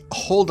writes,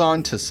 hold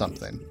on to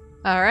something.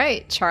 All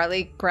right.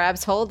 Charlie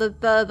grabs hold of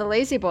the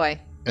lazy boy.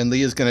 And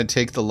Lee is going to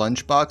take the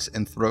lunchbox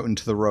and throw it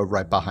into the road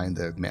right behind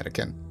the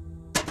mannequin.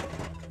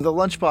 The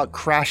lunchbox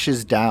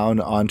crashes down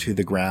onto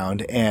the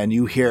ground and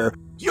you hear,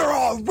 "You're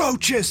all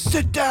roaches,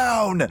 sit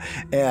down!"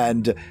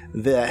 And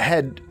the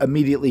head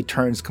immediately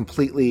turns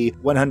completely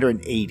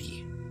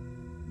 180.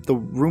 The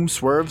room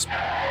swerves,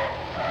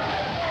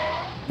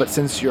 but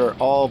since you're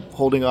all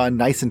holding on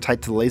nice and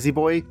tight to the lazy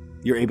boy,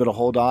 you're able to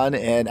hold on,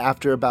 and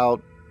after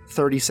about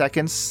 30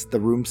 seconds, the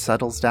room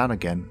settles down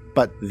again.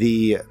 But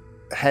the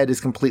head is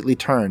completely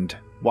turned,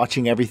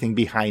 watching everything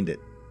behind it.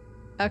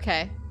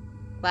 Okay.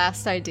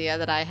 Last idea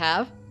that I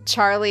have.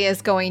 Charlie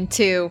is going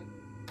to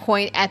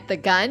point at the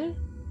gun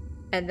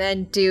and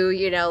then do,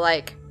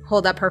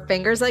 hold up her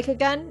fingers like a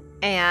gun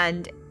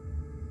and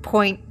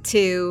point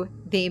to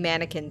the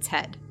mannequin's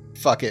head.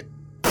 Fuck it.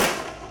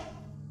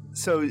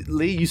 So,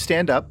 Lee, you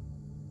stand up,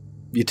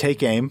 you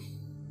take aim,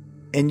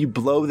 and you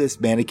blow this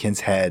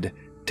mannequin's head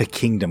to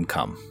Kingdom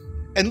Come.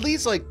 And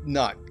Lee's like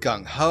not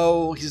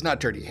gung-ho. He's not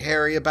Dirty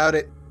Harry about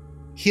it.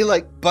 He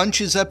like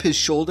bunches up his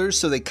shoulders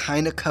so they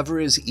kind of cover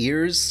his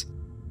ears.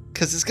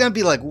 Because it's going to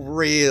be like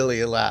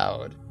really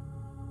loud.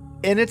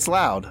 And it's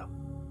loud.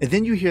 And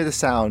then you hear the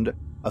sound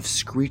of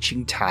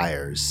screeching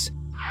tires.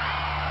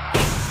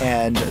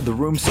 And the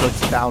room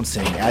starts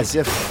bouncing as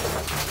if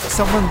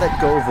someone let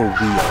go of a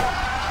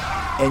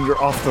wheel. And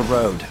you're off the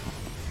road.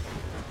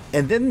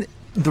 And then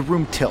the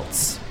room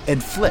tilts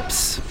and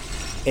flips.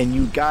 And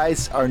you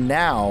guys are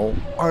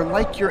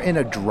like you're in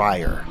a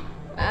dryer.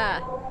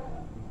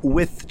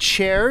 With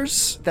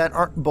chairs that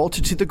aren't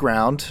bolted to the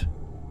ground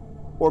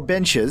or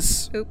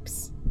benches.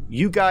 Oops.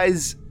 You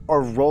guys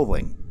are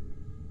rolling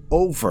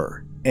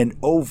over and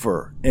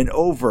over and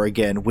over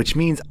again, which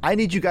means I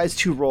need you guys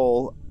to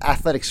roll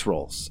athletics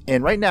rolls.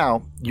 And right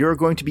now, you're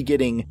going to be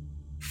getting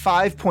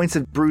 5 points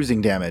of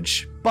bruising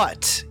damage,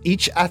 but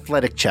each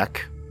athletic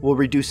check will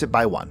reduce it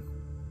by 1.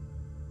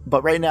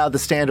 But right now, the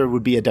standard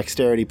would be a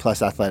dexterity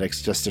plus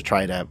athletics just to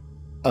try to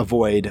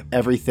avoid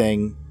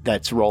everything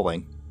that's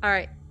rolling. All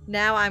right.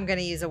 Now I'm going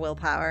to use a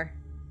willpower.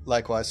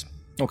 Likewise.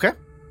 Okay.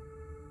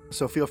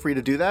 So feel free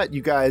to do that.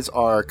 You guys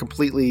are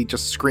completely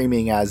just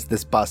screaming as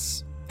this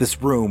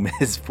room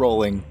is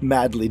rolling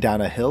madly down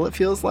a hill, it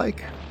feels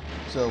like.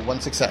 So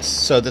 1 success.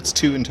 So that's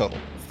 2 in total.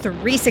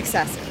 3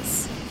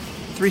 successes.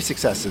 3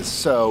 successes.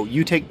 So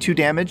you take 2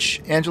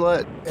 damage,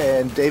 Angela,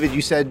 and David,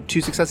 you said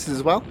 2 successes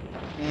as well?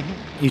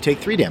 Mm-hmm. You take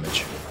 3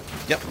 damage.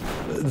 Yep.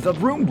 The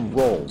room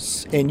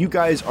rolls, and you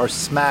guys are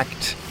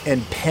smacked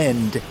and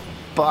pinned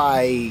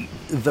by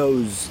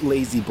those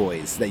lazy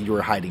boys that you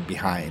were hiding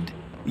behind.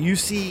 You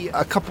see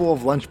a couple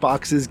of lunch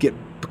boxes get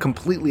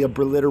completely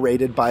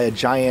obliterated by a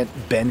giant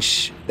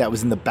bench that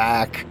was in the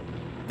back.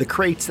 The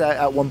crates that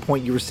at one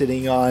point you were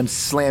sitting on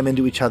slam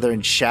into each other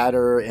and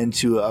shatter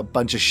into a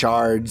bunch of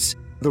shards.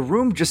 The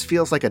room just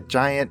feels like a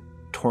giant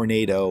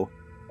tornado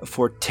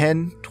for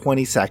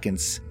 10-20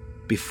 seconds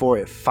before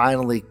it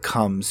finally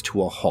comes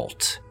to a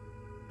halt.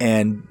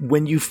 And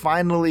when you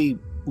finally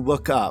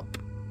look up,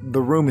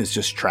 the room is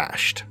just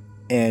trashed.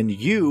 And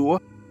you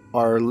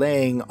are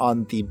laying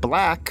on the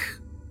black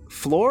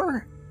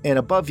floor, and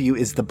above you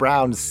is the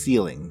brown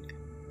ceiling.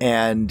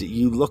 And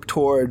you look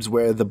towards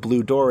where the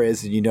blue door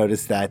is, and you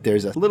notice that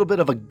there's a little bit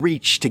of a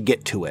breach to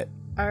get to it.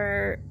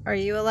 Are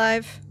you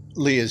alive?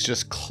 Lee is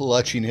just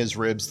clutching his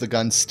ribs, the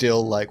gun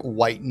still like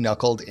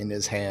white-knuckled in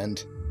his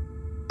hand.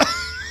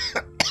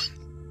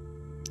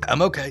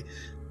 I'm okay.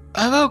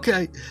 I'm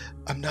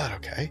not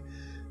okay.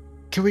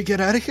 Can we get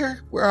out of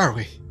here? Where are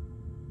we?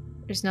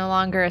 There's no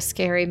longer a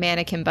scary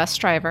mannequin bus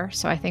driver,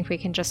 so I think we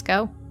can just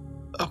go.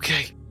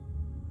 Okay.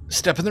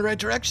 Step in the right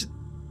direction.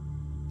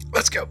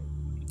 Let's go.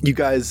 You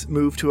guys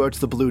move towards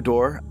the blue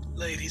door.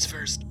 Ladies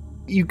first.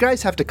 You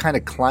guys have to kind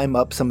of climb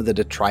up some of the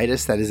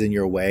detritus that is in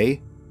your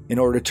way in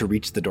order to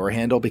reach the door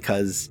handle,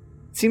 because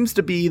it seems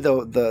to be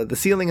the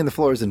ceiling and the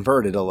floor is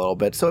inverted a little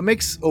bit, so it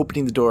makes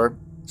opening the door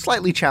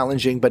slightly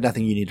challenging, but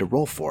nothing you need to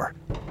roll for.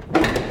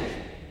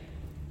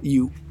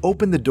 You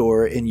open the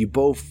door and you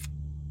both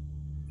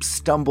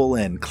stumble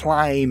in,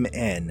 climb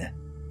in.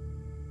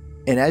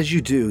 And as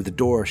you do, the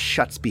door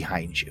shuts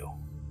behind you.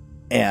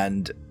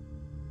 And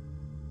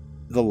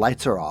the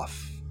lights are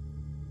off.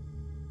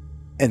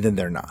 And then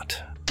they're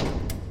not.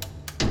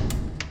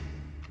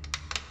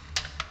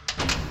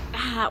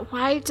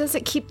 Why does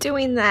it keep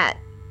doing that?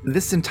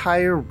 This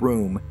entire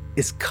room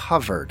is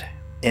covered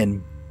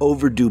in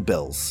overdue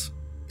bills.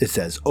 It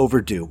says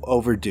overdue,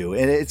 overdue.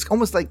 And it's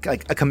almost like a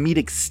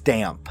comedic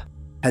stamp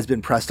has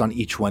been pressed on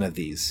each one of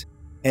these.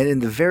 And in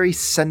the very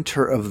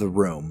center of the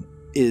room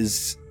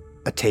is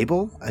a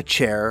table, a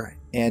chair,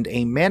 and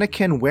a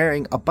mannequin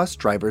wearing a bus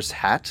driver's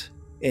hat.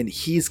 And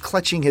he's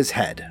clutching his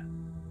head.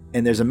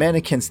 And there's a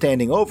mannequin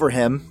standing over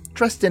him,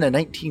 dressed in a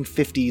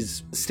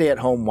 1950s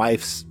stay-at-home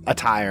wife's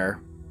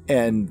attire.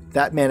 And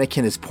that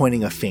mannequin is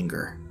pointing a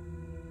finger.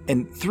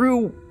 And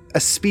through a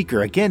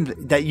speaker, again,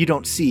 that you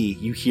don't see,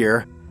 you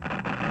hear,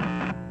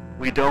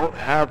 "We don't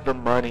have the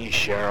money,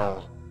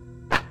 Cheryl."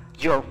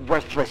 "You're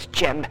worthless,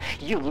 Jim.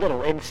 You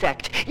little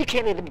insect. You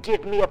can't even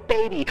give me a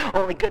baby,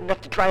 only good enough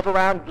to drive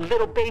around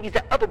little babies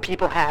that other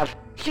people have.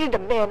 You need to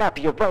man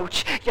up, you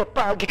roach, you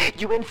bug,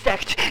 you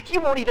insect. You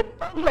won't even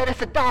let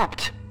us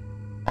adopt."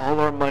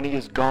 "All our money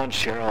is gone,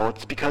 Cheryl.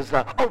 It's because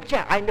Oh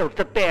yeah, I know,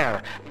 the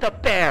bear. The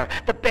bear.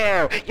 The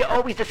bear. You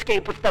always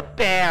escape with the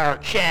bear,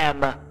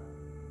 Jim."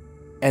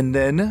 And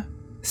then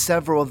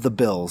several of the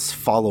bills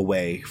fall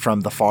away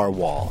from the far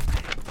wall.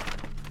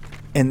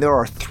 And there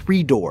are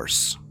 3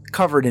 doors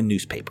covered in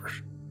newspaper.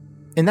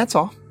 And that's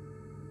all.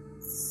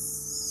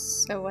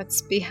 So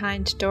what's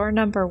behind door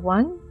number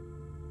 1?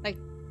 Like,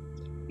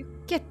 you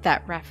get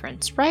that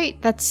reference, right?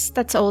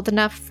 That's old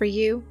enough for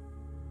you?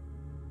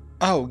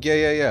 Oh,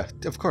 yeah.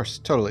 Of course,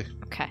 totally.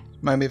 Okay.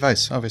 Miami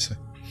Vice, obviously.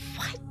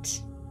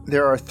 What?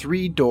 There are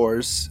 3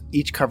 doors,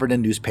 each covered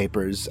in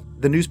newspapers.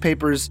 The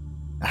newspapers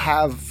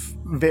have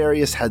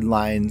various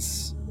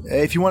headlines.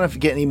 If you want to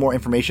get any more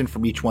information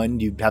from each one,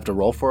 you'd have to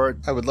roll for it.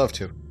 I would love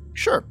to.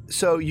 Sure.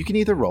 So you can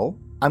either roll,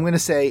 I'm going to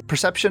say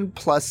perception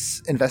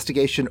plus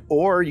investigation,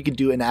 or you could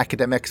do an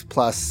academics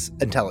plus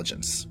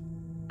intelligence.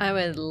 I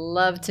would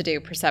love to do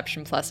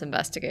perception plus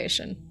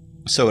investigation.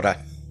 So would I.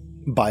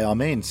 By all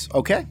means.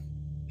 Okay.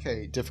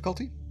 Okay,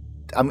 difficulty?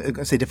 I'm going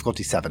to say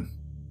difficulty 7.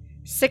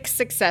 6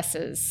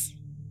 successes.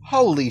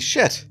 Holy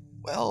shit.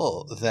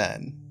 Well,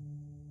 then.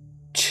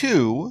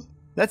 2.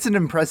 That's an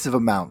impressive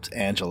amount,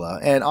 Angela.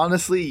 And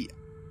honestly,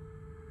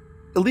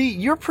 Lee,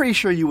 you're pretty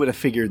sure you would have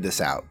figured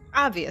this out.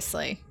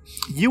 Obviously.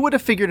 You would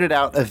have figured it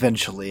out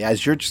eventually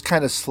as you're just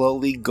kind of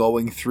slowly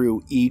going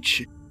through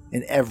each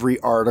and every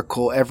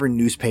article, every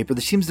newspaper.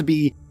 There seems to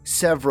be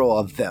several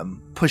of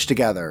them pushed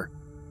together.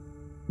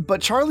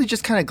 But Charlie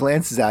just kind of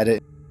glances at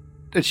it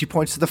and she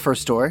points to the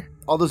first story.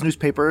 All those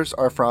newspapers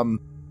are from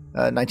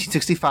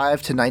 1965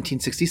 to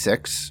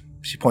 1966.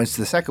 She points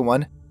to the second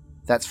one.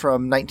 That's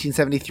from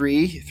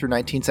 1973 through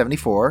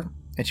 1974.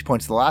 And she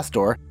points to the last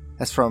door.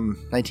 That's from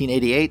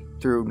 1988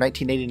 through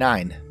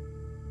 1989.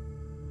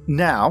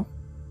 Now,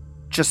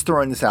 just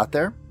throwing this out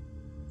there,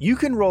 you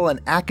can roll an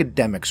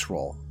academics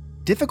roll.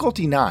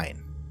 Difficulty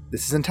 9.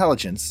 This is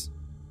intelligence.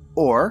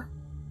 Or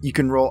you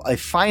can roll a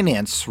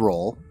finance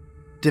roll.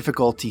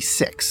 Difficulty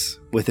 6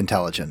 with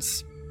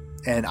intelligence.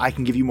 And I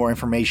can give you more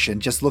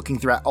information just looking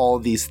through all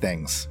of these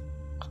things.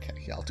 Okay,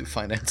 yeah, I'll do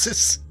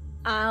finances.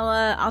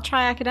 I'll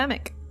try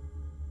academic.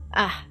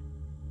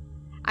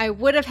 I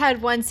would have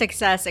had 1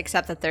 success,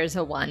 except that there's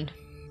a 1.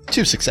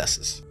 2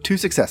 successes. 2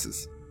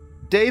 successes.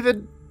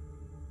 David,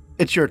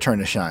 it's your turn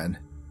to shine.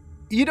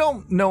 You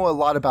don't know a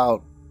lot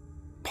about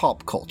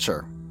pop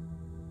culture.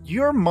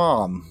 Your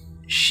mom,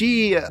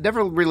 she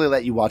never really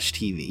let you watch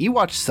TV. You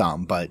watched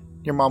some, but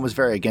your mom was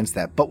very against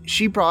that. But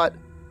she brought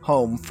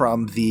home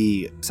from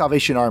the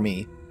Salvation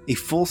Army a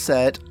full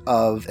set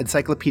of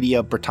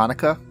Encyclopedia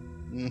Britannica.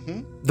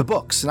 Mm-hmm. The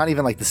books, not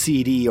even like the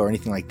CD or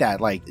anything like that.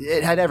 Like,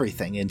 it had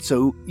everything. And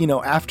so,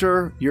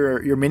 after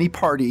your mini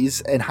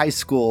parties in high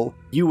school,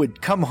 you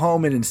would come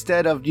home and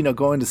instead of,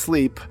 going to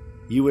sleep,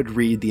 you would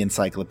read the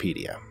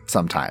encyclopedia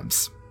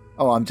sometimes.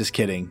 Oh, I'm just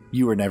kidding.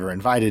 You were never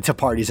invited to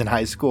parties in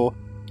high school.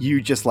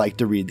 You just like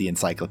to read the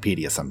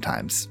encyclopedia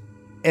sometimes.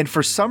 And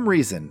for some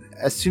reason,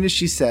 as soon as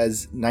she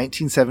says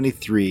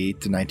 1973 to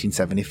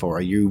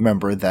 1974, you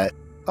remember that,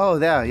 oh,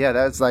 yeah,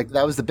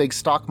 that was the big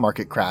stock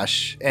market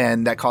crash,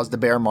 and that caused the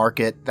bear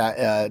market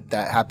that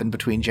happened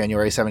between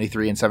January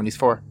 73 and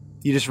 74.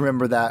 You just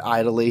remember that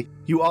idly.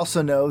 You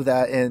also know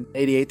that in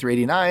 88 through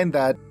 89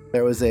 that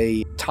there was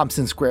a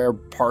Thompson Square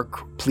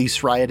Park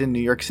police riot in New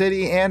York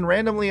City, and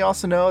randomly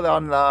also know that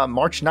on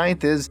March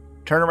 9th is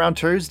Turnaround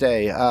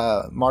Tuesday,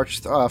 March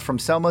from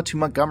Selma to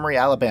Montgomery,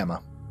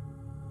 Alabama.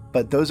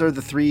 But those are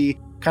the 3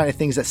 kind of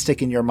things that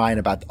stick in your mind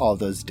about all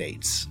those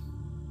dates.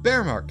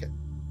 Bear market.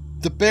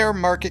 The bear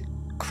market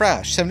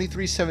crash,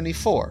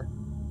 73-74.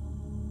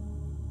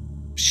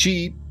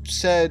 She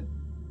said,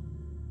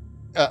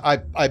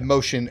 I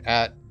motion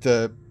at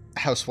the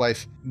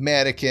housewife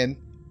mannequin,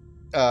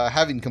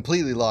 having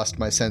completely lost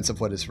my sense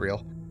of what is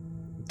real.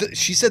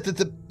 She said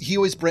that he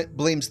always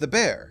blames the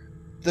bear.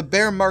 The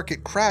bear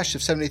market crash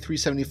of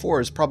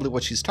 73-74 is probably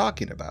what she's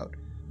talking about.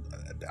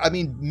 I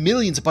mean,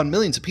 millions upon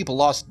millions of people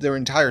lost their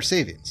entire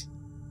savings.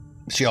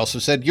 She also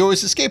said, you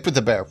always escape with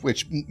the bear,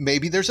 which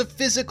maybe there's a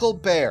physical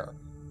bear,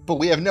 but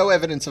we have no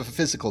evidence of a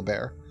physical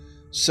bear.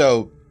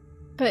 So...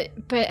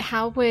 But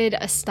how would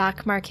a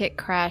stock market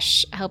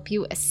crash help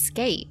you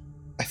escape?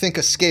 I think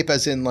escape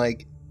as in,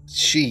 like,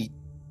 she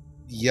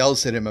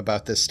yells at him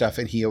about this stuff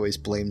and he always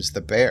blames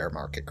the bear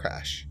market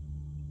crash.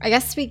 I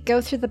guess we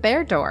go through the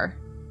bear door.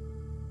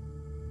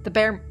 The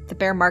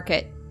bear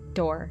market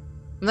door.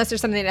 Unless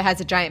there's something that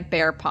has a giant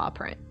bear paw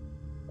print.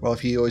 Well,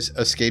 if he always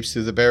escapes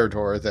through the bear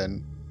door,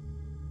 then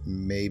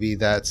maybe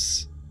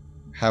that's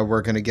how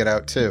we're going to get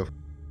out, too.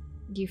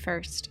 You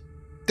first.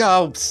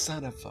 Oh,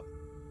 son of a...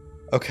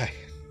 Okay,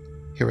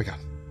 here we go.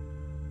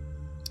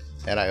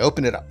 And I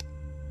open it up.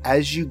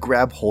 As you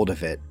grab hold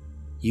of it,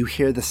 you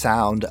hear the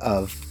sound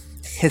of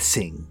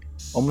hissing,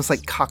 almost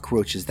like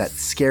cockroaches, that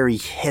scary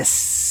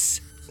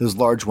hiss those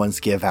large ones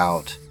give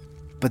out.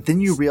 But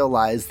then you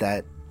realize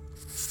that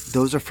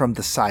those are from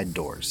the side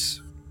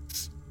doors.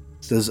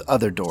 Those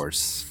other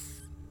doors.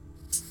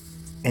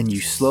 And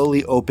you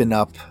slowly open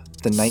up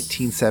the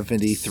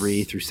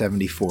 1973 through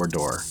 74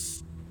 door.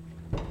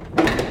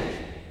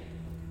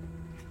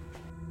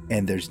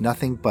 And there's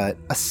nothing but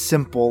a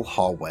simple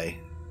hallway.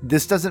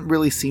 This doesn't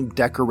really seem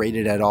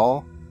decorated at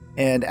all.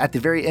 And at the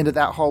very end of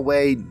that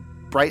hallway,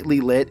 brightly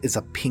lit, is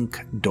a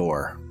pink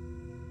door.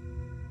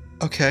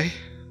 Okay.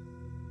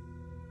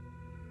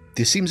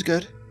 This seems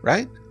good,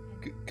 right?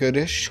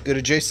 Goodish? Good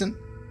adjacent?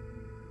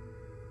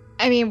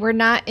 I mean, we're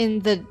not in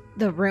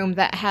the room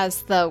that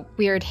has the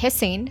weird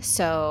hissing,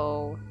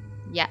 so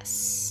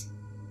yes.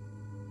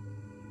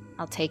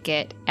 I'll take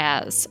it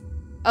as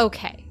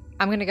okay.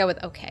 I'm going to go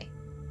with okay.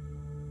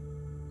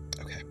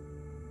 Okay.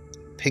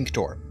 Pink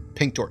door.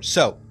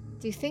 So,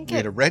 do you think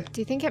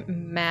it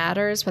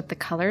matters what the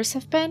colors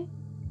have been?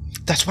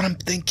 That's what I'm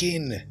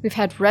thinking. We've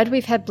had red,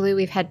 we've had blue,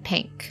 we've had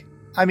pink.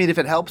 I mean, if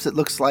it helps, it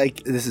looks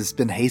like this has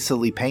been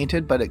hastily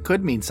painted, but it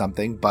could mean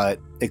something, but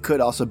it could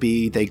also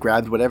be they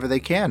grabbed whatever they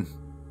can.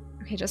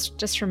 Okay,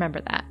 just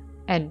remember that.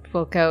 And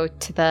we'll go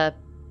to the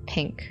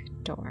pink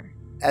door.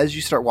 As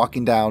you start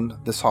walking down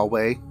this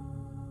hallway,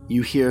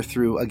 you hear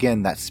through,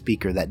 again, that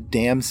speaker, that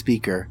damn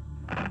speaker.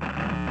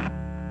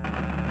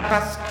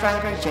 Bus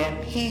driver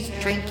Jim, he's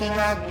drinking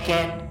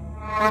again.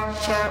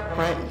 Watch out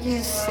what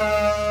you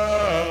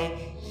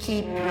say.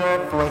 Keep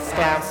your voice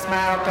down,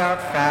 smile, don't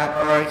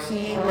frown, or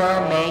he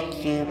will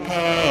make you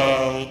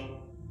pay.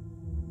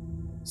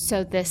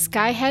 So this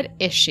guy had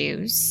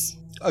issues.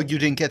 Oh, you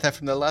didn't get that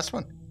from the last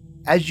one?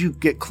 As you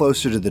get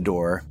closer to the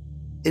door,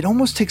 it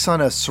almost takes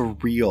on a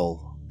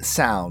surreal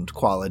sound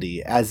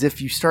quality, as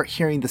if you start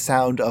hearing the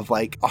sound of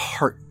like a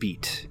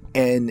heartbeat.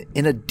 And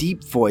in a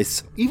deep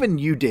voice, even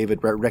you, David,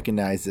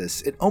 recognize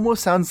this. It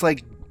almost sounds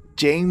like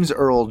James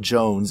Earl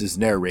Jones is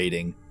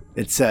narrating.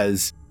 It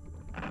says,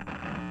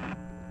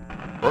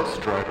 Bus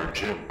driver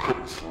Jim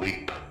couldn't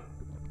sleep.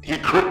 He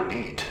couldn't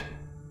eat.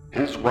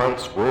 His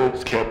wife's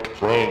words kept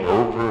playing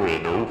over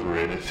and over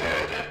in his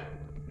head.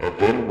 And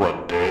then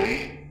one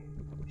day,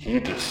 he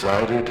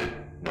decided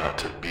not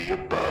to be a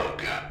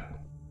bug.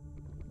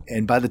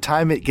 And by the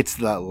time it gets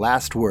to the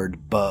last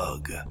word,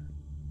 bug,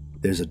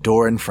 there's a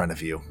door in front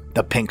of you.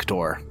 The pink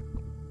door.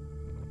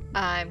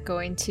 I'm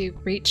going to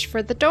reach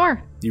for the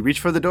door. You reach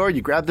for the door,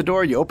 you grab the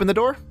door, you open the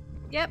door.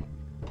 Yep.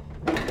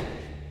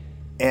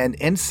 And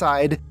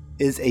inside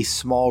is a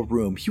small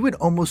room. You would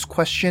almost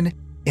question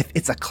if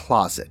it's a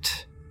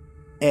closet.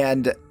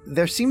 And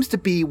there seems to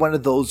be one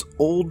of those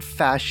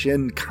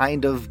old-fashioned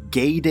kind of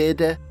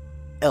gated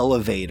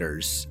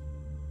elevators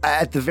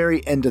at the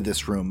very end of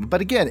this room.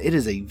 But again, it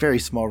is a very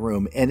small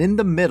room. And in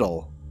the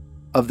middle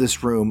of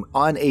this room,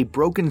 on a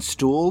broken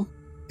stool,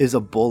 is a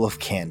bowl of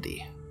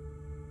candy.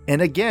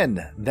 And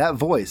again, that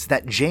voice,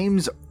 that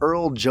James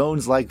Earl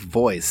Jones-like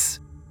voice,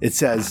 it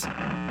says,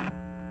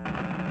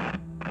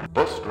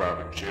 Bus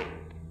driver Jim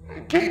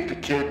gave the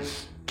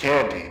kids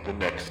candy the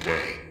next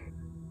day.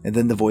 And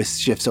then the voice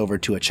shifts over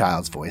to a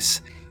child's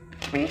voice.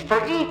 3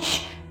 for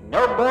each,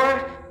 no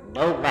more,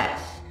 no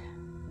less.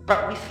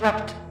 But we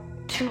slept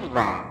too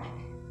long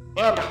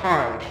and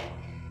hard,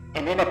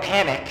 and in a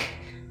panic,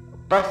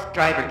 bus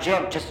driver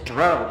Jim just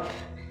drove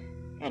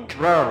and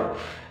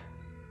drove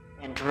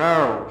and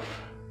drove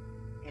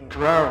and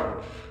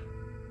drove.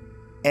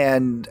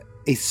 And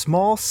a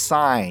small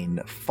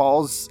sign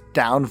falls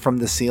down from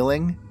the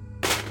ceiling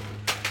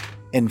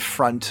in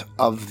front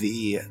of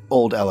the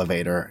old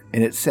elevator,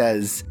 and it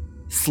says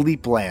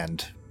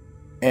Sleepland.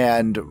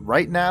 And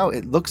right now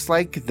it looks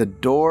like the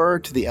door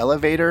to the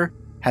elevator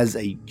has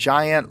a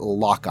giant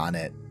lock on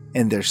it,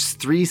 and there's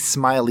 3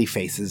 smiley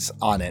faces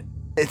on it.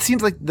 It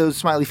seems like those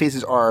smiley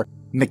faces are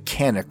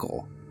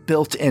mechanical,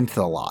 built into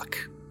the lock.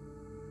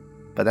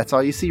 But that's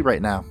all you see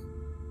right now.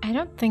 I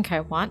don't think I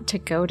want to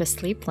go to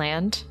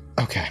Sleepland.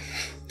 Okay.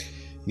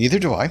 Neither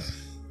do I.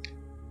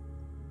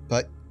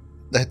 But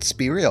let's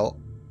be real.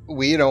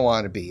 We don't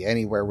want to be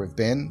anywhere we've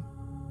been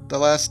the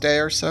last day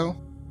or so.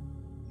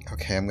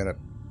 Okay, I'm going to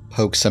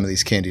poke some of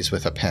these candies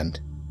with a pen.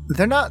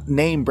 They're not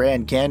name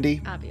brand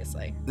candy.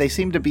 Obviously. They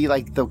seem to be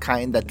like the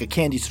kind that the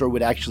candy store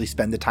would actually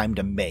spend the time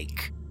to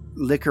make.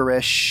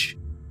 Licorice,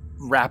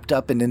 wrapped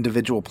up in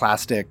individual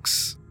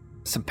plastics,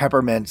 some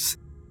peppermints,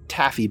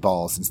 taffy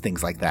balls, and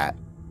things like that.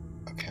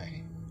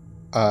 Okay.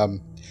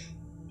 I'm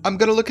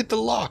going to look at the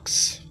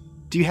locks.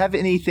 Do you have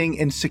anything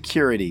in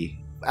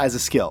security as a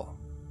skill?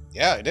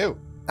 Yeah, I do.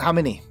 How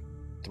many?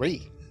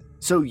 3.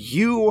 So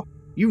you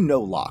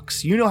know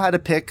locks. You know how to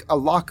pick a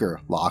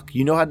locker lock.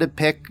 You know how to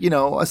pick,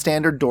 a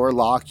standard door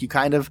lock. You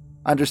kind of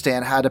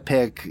understand how to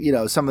pick,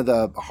 some of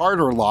the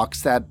harder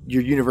locks that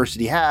your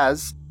university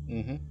has.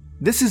 Mm-hmm.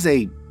 This is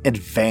a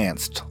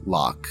advanced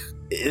lock.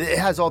 It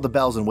has all the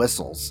bells and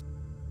whistles.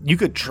 You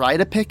could try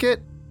to pick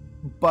it,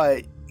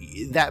 but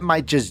that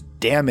might just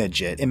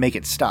damage it and make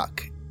it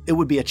stuck. It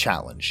would be a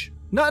challenge.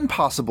 Not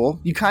impossible.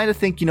 You kind of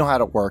think you know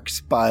how it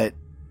works, but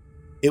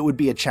it would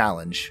be a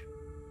challenge.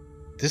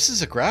 This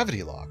is a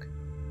gravity lock.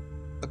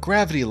 A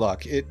gravity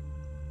lock.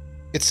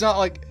 It's not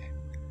like,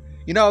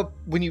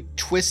 when you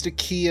twist a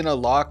key in a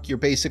lock, you're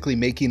basically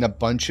making a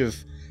bunch of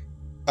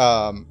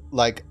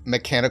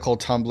mechanical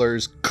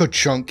tumblers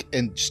ka-chunk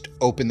and just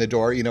open the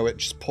door. It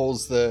just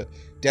pulls the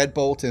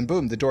deadbolt and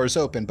boom, the door's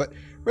open. But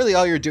really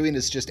all you're doing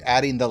is just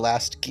adding the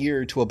last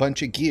gear to a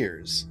bunch of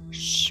gears.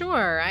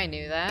 Sure, I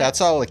knew that. That's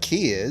all a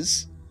key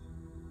is.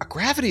 A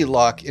gravity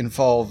lock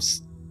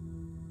involves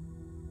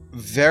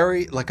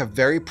a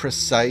very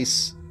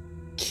precise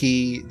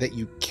key that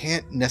you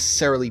can't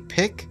necessarily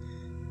pick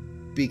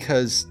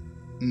because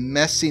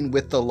messing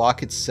with the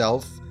lock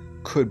itself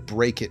could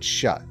break it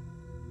shut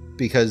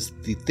because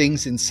the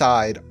things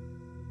inside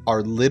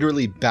are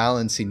literally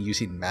balancing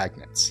using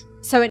magnets.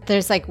 So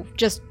there's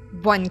just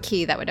one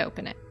key that would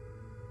open it.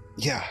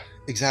 Yeah,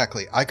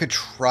 exactly. I could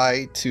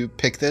try to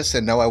pick this,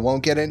 and no, I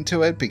won't get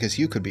into it because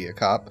you could be a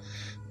cop,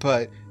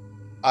 but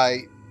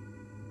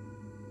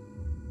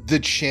the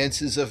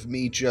chances of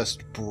me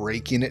just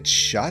breaking it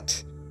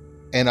shut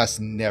and us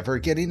never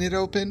getting it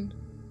open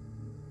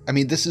I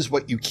mean, this is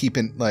what you keep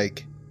in,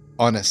 like,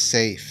 on a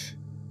safe.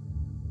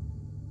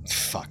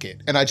 Fuck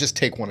it. And I just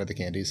take one of the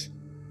candies.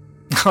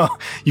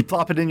 You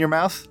plop it in your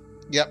mouth?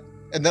 Yep.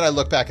 And then I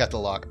look back at the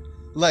lock.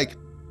 Like,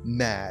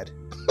 mad.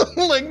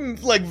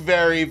 like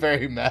very,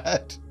 very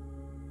mad.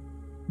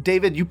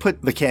 David, you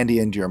put the candy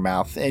into your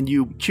mouth and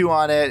you chew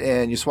on it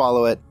and you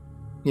swallow it.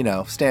 You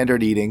know,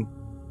 standard eating.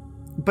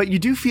 But you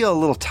do feel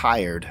a little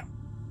tired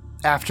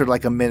after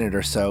like a minute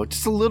or so.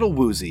 Just a little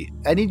woozy.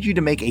 I need you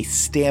to make a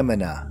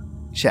stamina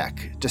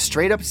check. Just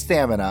straight up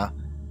stamina.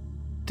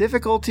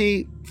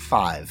 Difficulty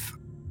 5.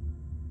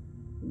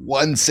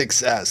 1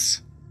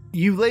 success.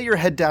 You lay your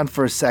head down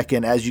for a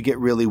second as you get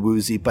really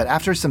woozy, but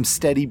after some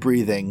steady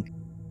breathing,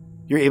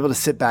 you're able to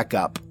sit back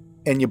up.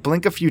 And you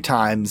blink a few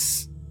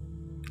times.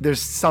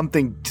 There's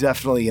something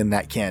definitely in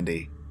that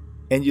candy.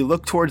 And you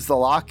look towards the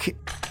lock,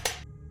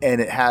 and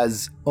it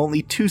has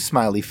only 2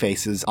 smiley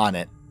faces on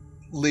it.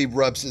 Lee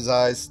rubs his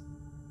eyes.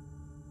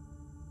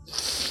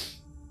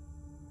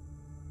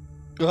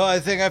 Well, I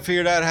think I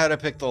figured out how to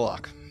pick the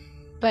lock.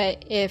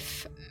 But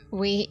if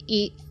we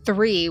eat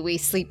 3, we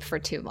sleep for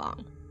too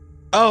long.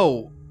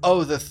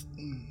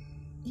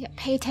 Yeah,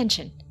 pay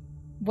attention.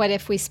 What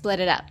if we split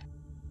it up?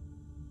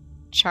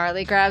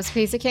 Charlie grabs a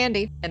piece of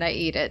candy, and I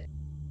eat it.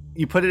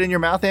 You put it in your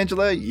mouth,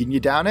 Angela, and you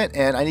down it,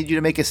 and I need you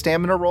to make a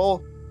stamina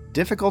roll.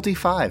 Difficulty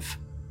 5.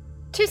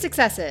 2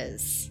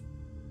 successes.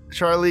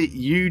 Charlie,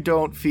 you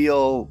don't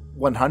feel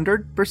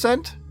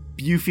 100%.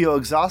 You feel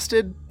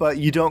exhausted, but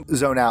you don't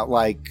zone out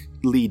like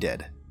Lee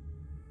did.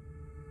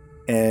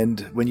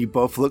 And when you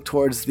both look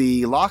towards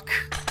the lock,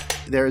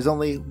 there is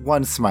only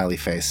 1 smiley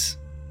face.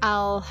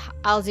 I'll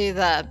do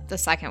the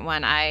second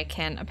one. I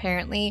can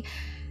apparently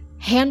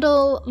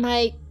handle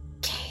my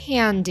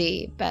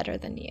candy better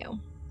than you.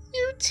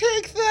 You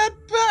take that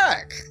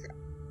back.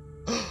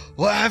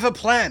 Well, I have a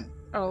plan.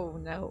 Oh,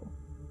 no.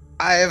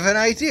 I have an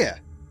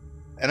idea.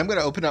 And I'm going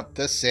to open up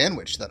this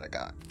sandwich that I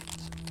got.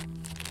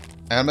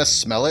 And I'm going to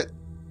smell it,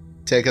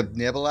 take a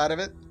nibble out of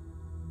it.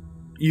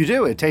 You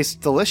do. It tastes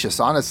delicious,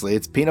 honestly.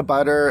 It's peanut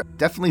butter,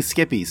 definitely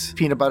Skippy's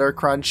peanut butter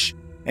crunch,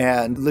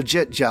 and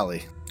legit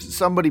jelly.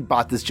 Somebody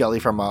bought this jelly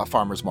from a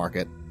farmer's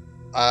market.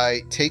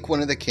 I take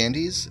one of the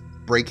candies,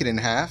 break it in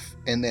half,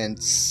 and then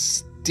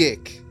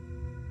stick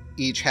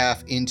each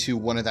half into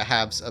one of the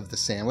halves of the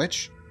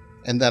sandwich.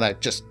 And then I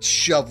just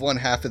shove one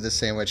half of the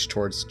sandwich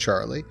towards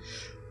Charlie.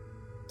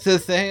 The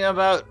thing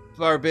about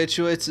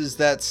barbiturates is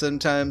that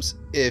sometimes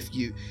if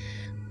you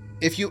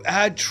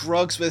add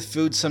drugs with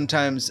food,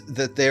 sometimes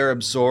that they're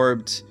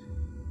absorbed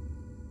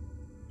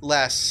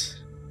less.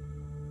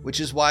 Which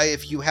is why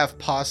if you have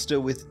pasta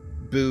with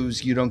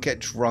booze, you don't get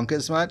drunk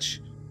as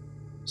much.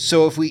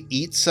 So if we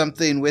eat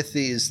something with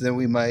these, then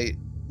we might,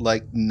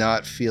 like,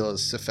 not feel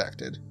as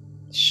affected.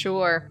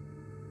 Sure.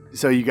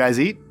 So you guys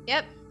eat?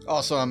 Yep.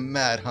 Also, I'm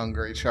mad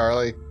hungry,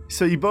 Charlie.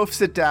 So you both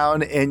sit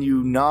down and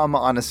you nom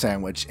on a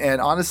sandwich.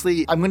 And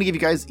honestly, I'm going to give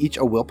you guys each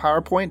a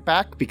willpower point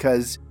back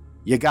because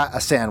you got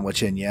a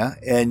sandwich in you.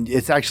 And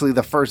it's actually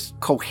the first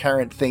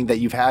coherent thing that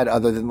you've had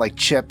other than like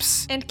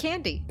chips. And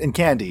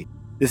candy.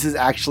 This is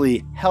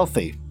actually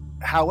healthy.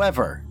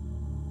 However,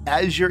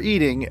 as you're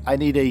eating, I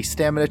need a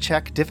stamina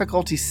check,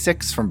 difficulty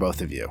 6 from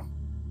both of you.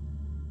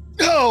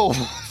 Oh,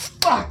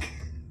 fuck.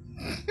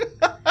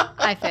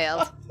 I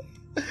failed.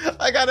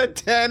 I got a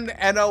 10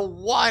 and a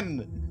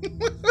 1.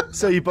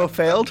 So you both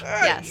failed?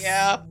 Yes.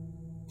 Yeah.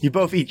 You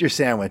both eat your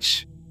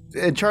sandwich.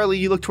 And Charlie,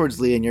 you look towards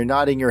Lee and you're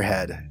nodding your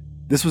head.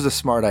 This was a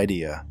smart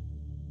idea.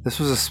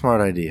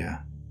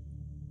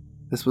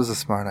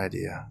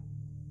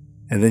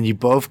 And then you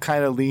both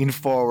kind of lean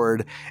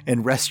forward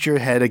and rest your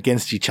head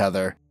against each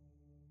other.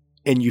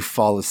 And you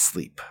fall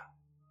asleep.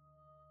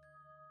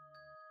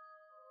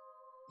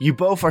 You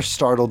both are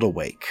startled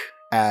awake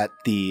at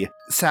the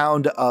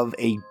sound of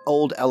an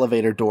old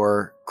elevator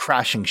door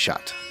crashing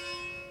shut.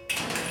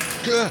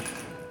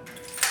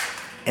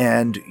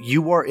 And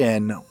you are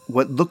in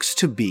what looks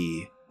to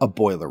be a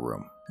boiler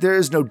room. There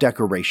is no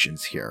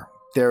decorations here.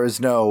 There is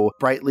no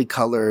brightly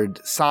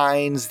colored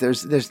signs.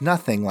 There's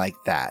nothing like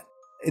that.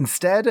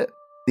 Instead,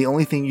 the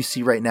only thing you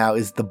see right now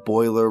is the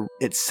boiler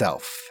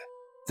itself.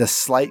 The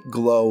slight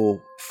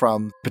glow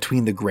from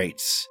between the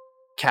grates,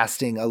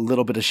 casting a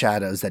little bit of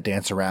shadows that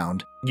dance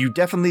around. You've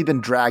definitely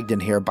been dragged in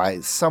here by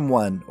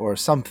someone or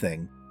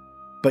something,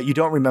 but you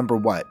don't remember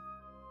what.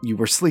 You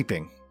were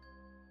sleeping.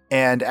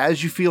 And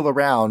as you feel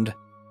around,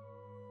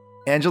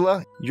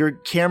 Angela, your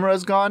camera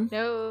is gone.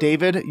 No.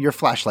 David, your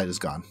flashlight is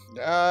gone.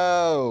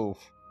 No.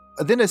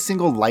 Then a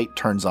single light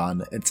turns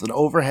on. It's an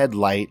overhead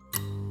light,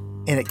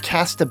 and it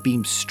casts a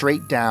beam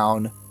straight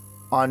down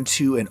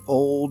onto an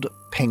old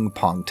ping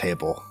pong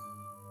table.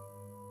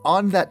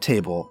 On that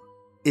table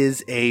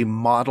is a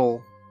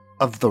model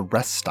of the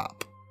rest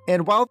stop.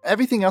 And while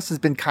everything else has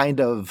been kind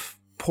of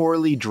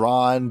poorly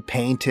drawn,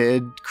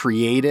 painted,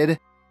 created,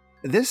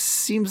 this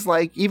seems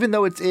like, even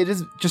though it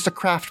is just a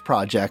craft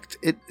project,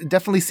 it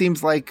definitely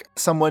seems like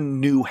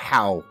someone knew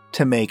how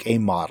to make a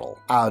model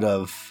out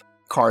of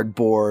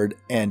cardboard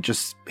and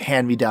just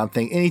hand-me-down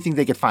thing, anything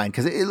they could find,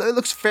 because it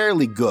looks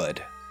fairly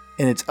good,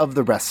 and it's of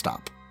the rest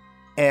stop.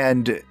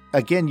 And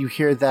again, you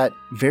hear that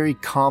very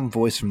calm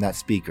voice from that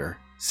speaker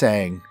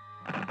saying,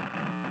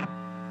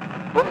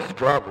 Bus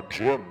driver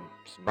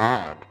Jim's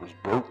mind was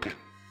broken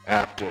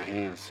after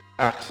his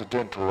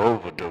accidental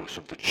overdose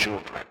of the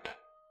children.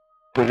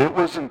 But it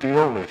wasn't the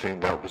only thing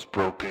that was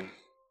broken.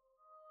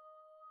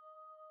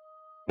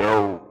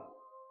 No,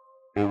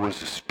 it was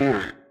the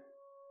spirit.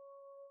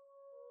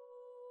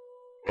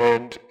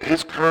 And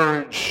his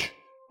courage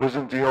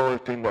wasn't the only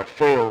thing that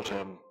failed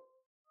him,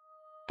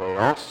 but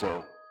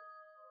also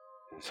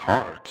his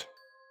heart.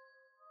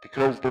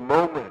 Because the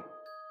moment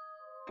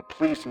the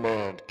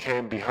policeman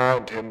came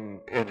behind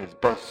him in his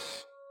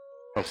bus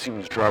as he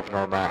was driving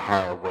on that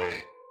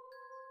highway,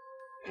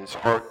 his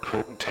heart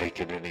couldn't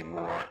take it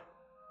anymore.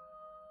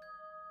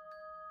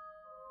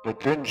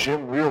 But then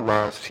Jim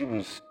realized he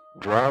was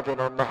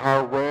driving on the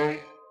highway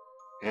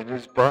in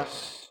his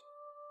bus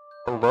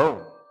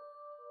alone.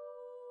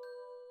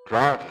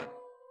 Driving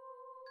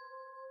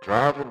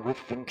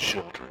with them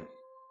children,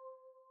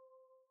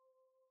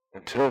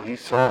 until he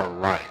saw a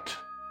light.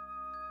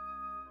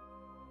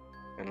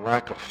 And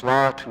like a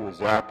fly to a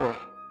zapper,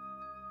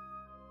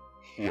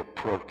 he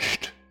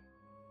approached.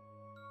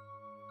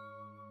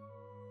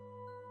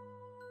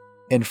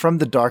 And from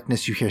the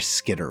darkness you hear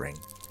skittering.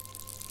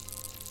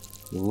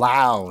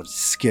 Loud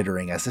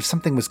skittering, as if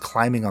something was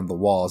climbing on the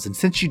walls. And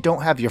since you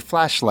don't have your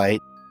flashlight,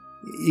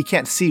 you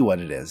can't see what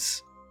it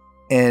is.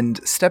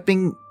 And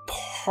stepping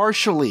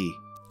partially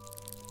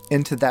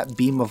into that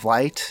beam of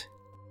light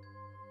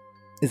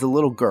is a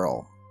little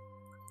girl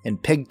in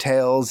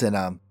pigtails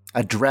and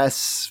a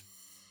dress.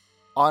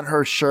 On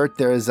her shirt,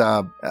 there's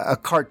a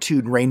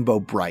cartoon Rainbow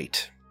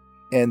Bright.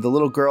 And the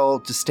little girl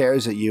just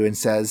stares at you and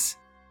says,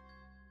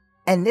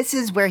 "And this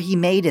is where he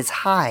made his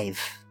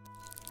hive."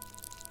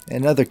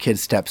 Another kid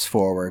steps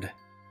forward,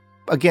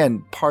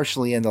 again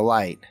partially in the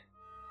light.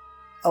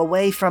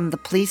 "Away from the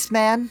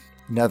policeman?"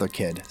 Another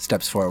kid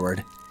steps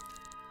forward.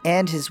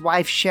 "And his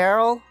wife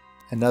Cheryl?"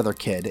 Another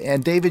kid.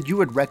 And David, you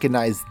would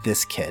recognize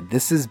this kid.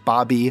 This is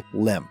Bobby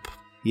Limp.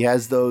 He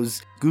has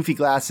those goofy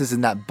glasses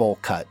and that bowl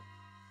cut.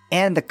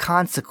 "And the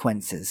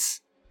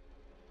consequences."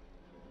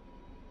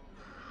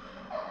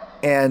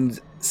 And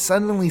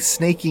suddenly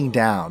snaking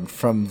down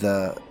from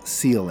the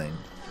ceiling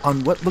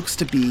on what looks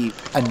to be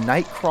a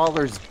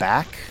nightcrawler's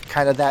back,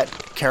 kind of that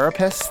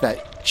carapace,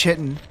 that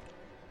chitin,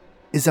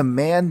 is a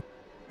man,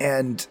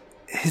 and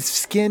his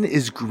skin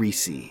is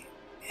greasy.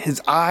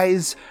 His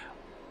eyes,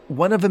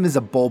 one of them is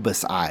a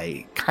bulbous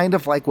eye, kind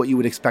of like what you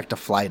would expect a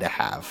fly to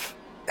have.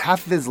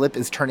 Half of his lip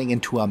is turning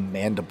into a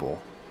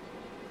mandible.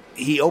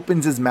 He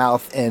opens his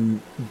mouth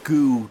and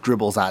goo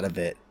dribbles out of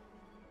it.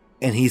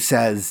 And he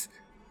says,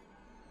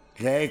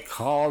 "They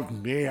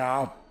called me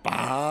a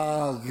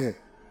bug.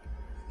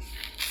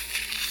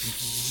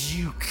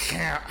 You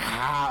can't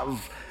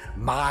have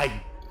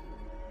my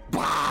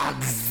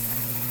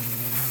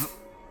bugs."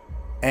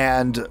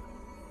 And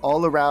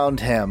all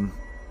around him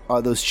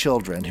are those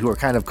children who are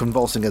kind of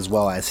convulsing as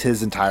well, as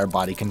his entire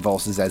body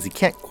convulses, as he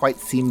can't quite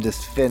seem to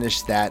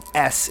finish that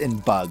S in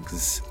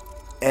bugs.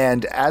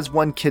 And as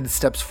one kid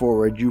steps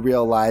forward, you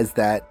realize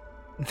that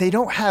they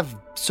don't have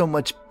so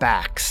much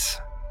backs.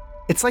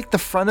 It's like the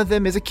front of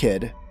them is a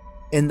kid,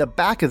 and the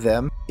back of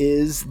them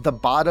is the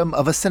bottom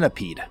of a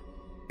centipede.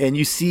 And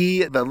you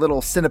see the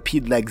little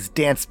centipede legs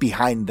dance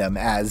behind them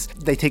as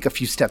they take a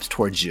few steps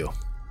towards you.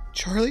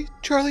 Charlie,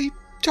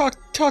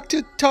 talk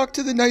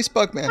to the nice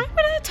bug man. Why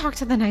would I talk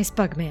to the nice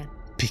bug man?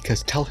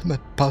 Because tell him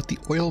about the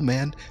oil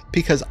man,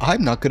 because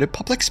I'm not good at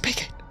public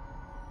speaking.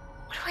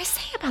 What do I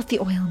say about the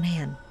oil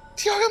man?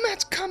 The oil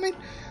man's coming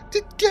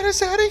to get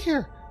us out of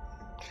here.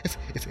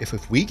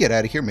 If we get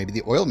out of here, maybe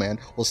the oil man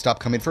will stop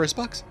coming for his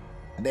bugs.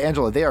 And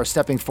Angela, they are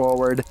stepping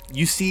forward.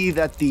 You see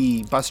that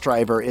the bus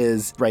driver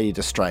is ready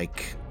to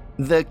strike.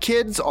 The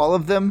kids, all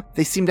of them,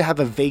 they seem to have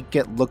a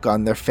vacant look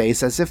on their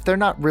face, as if they're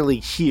not really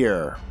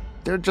here.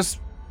 They're just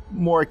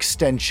more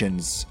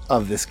extensions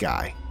of this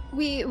guy.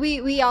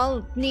 We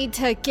all need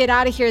to get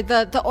out of here.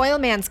 The oil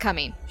man's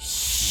coming.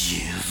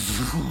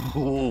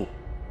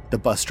 The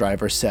bus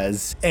driver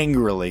says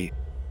angrily.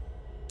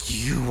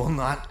 "You will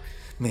not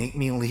make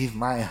me leave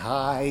my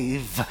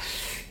hive.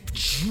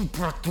 You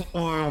brought the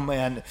oil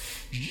man.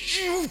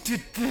 You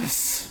did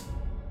this."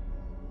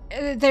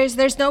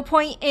 There's no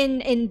point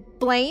in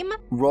blame.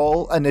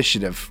 Roll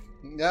initiative.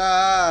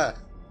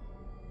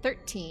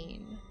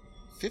 13.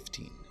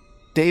 15.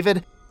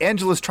 David,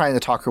 Angela's trying to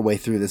talk her way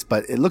through this,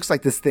 but it looks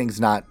like this thing's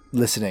not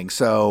listening.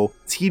 So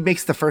he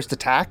makes the first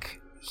attack.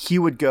 He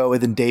would go,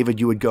 and then David,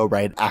 you would go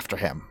right after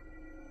him.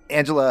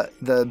 Angela,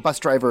 the bus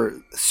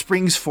driver,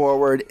 springs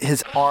forward,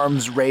 his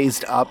arms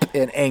raised up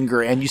in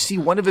anger, and you see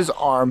one of his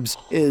arms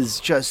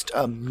is just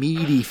a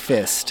meaty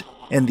fist,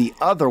 and the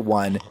other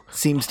one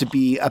seems to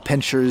be a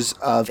pincers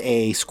of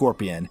a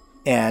scorpion.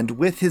 And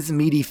with his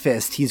meaty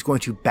fist, he's going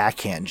to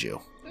backhand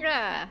you.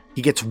 Yeah.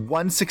 He gets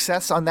 1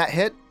 success on that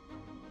hit,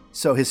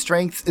 so his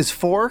strength is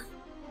 4,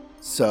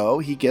 so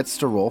he gets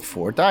to roll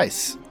 4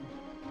 dice.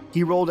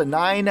 He rolled a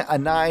 9, a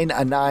 9,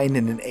 a 9,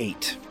 and an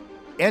 8.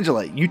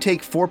 Angela, you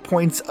take 4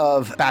 points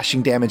of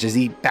bashing damage as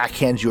he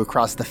backhands you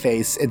across the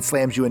face and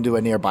slams you into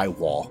a nearby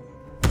wall.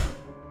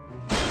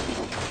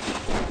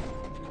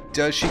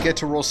 Does she get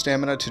to roll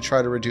stamina to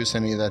try to reduce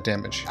any of that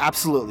damage?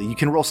 Absolutely. You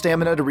can roll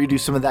stamina to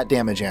reduce some of that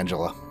damage,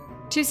 Angela.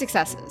 2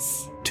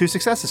 successes. 2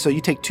 successes. So you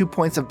take 2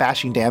 points of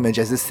bashing damage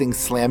as this thing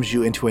slams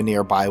you into a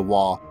nearby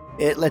wall.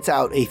 It lets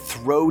out a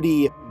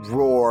throaty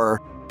roar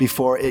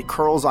before it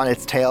curls on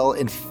its tail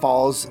and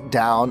falls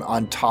down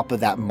on top of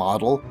that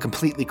model,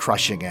 completely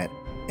crushing it.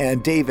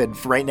 And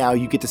David, right now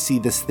you get to see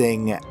this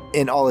thing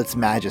in all its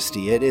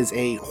majesty. It is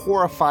a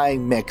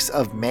horrifying mix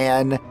of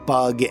man,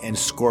 bug, and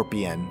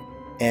scorpion.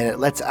 And it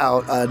lets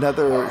out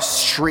another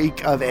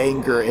shriek of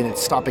anger, and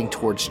it's stopping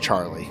towards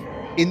Charlie.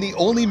 In the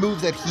only move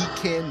that he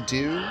can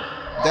do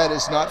that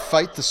is not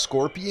fight the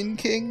Scorpion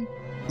King,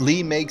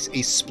 Lee makes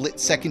a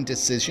split-second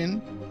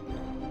decision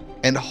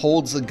and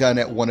holds the gun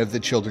at one of the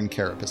children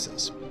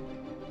carapaces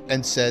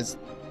and says,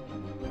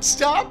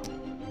 "Stop,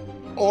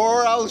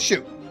 or I'll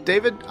shoot."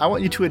 David, I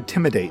want you to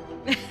intimidate.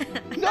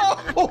 No,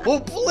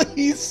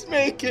 please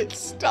make it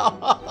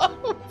stop.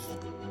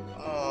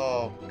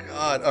 Oh,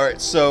 God. All right,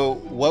 so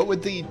what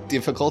would the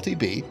difficulty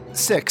be?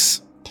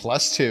 6.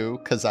 +2,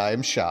 because I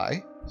am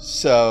shy.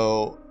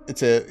 So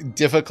it's a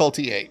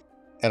difficulty 8.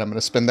 And I'm going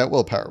to spend that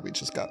willpower we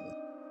just got.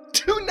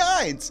 2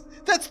 9s!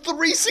 That's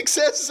 3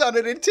 successes on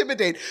an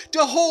intimidate.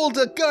 To hold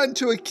a gun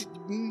to a...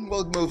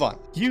 We'll move on.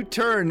 You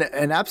turn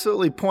and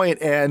absolutely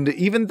point, and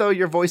even though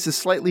your voice is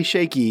slightly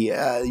shaky,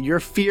 your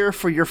fear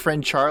for your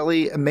friend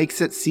Charlie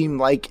makes it seem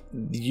like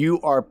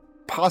you are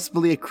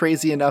possibly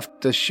crazy enough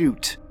to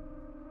shoot.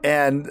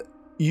 And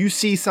you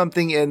see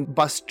something in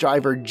bus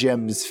driver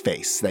Jim's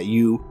face that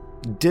you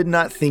did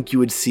not think you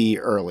would see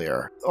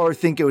earlier, or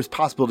think it was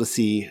possible to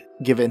see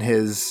given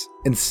his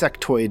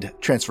insectoid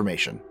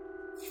transformation.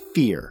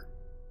 Fear.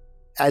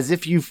 As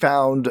if you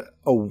found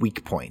a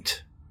weak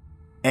point.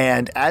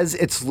 And as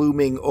it's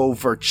looming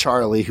over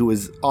Charlie, who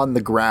is on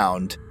the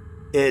ground,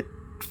 it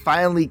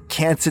finally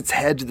cants its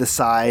head to the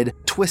side,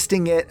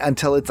 twisting it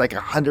until it's like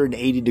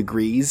 180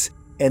 degrees,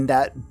 and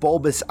that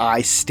bulbous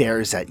eye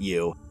stares at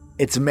you.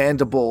 Its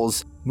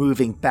mandibles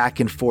moving back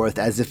and forth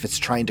as if it's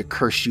trying to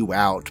curse you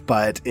out,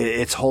 but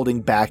it's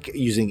holding back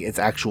using its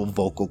actual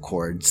vocal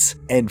cords.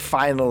 And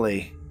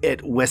finally,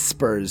 it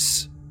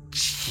whispers,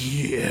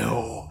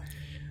 "You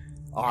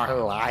are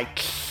like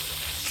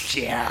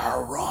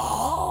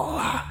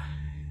Cheryl,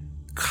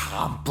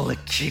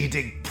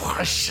 complicating,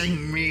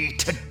 pushing me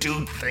to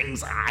do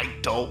things I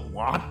don't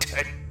want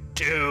to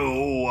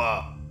do.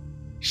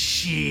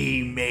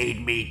 She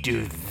made me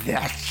do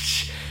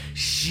this.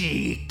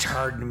 She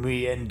turned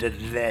me into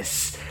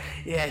this.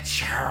 It's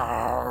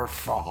her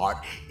fault.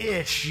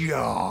 It's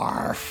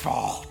your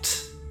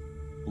fault."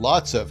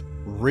 Lots of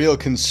real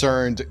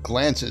concerned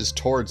glances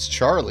towards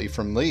Charlie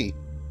from Lee.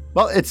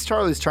 Well, it's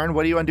Charlie's turn.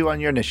 What do you want to do on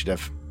your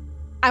initiative?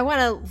 I want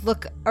to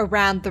look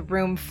around the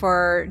room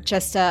for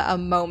just a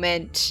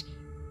moment.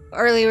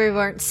 Earlier we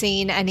weren't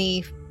seeing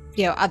any,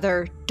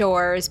 other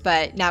doors,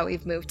 but now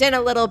we've moved in a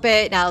little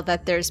bit. Now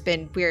that there's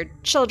been weird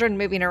children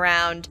moving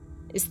around,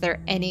 is there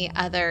any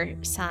other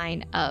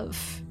sign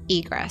of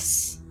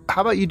egress?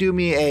 How about you do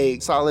me a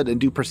solid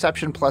and do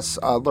perception plus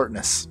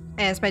alertness?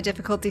 And is my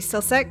difficulty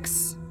still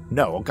 6?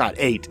 No, God,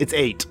 8. It's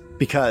 8.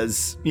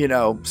 Because,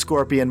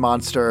 scorpion,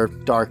 monster,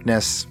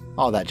 darkness,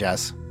 all that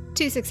jazz.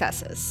 2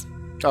 successes.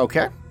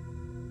 Okay.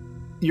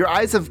 Your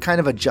eyes have kind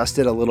of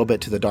adjusted a little bit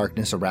to the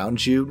darkness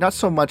around you. Not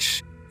so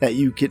much that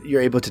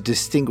you're able to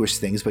distinguish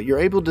things, but you're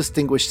able to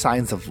distinguish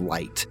signs of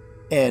light.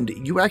 And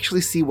you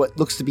actually see what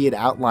looks to be an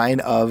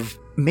outline of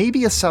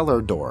maybe a cellar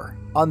door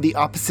on the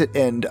opposite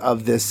end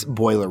of this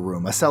boiler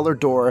room. A cellar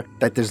door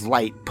that there's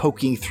light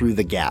poking through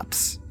the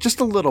gaps.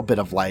 Just a little bit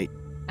of light.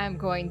 I'm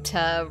going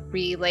to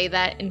relay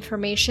that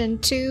information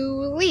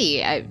to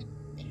Lee. I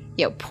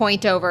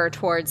point over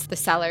towards the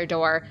cellar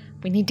door.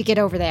 We need to get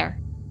over there.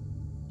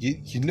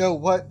 You know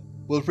what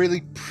will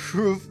really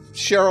prove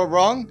Cheryl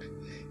wrong?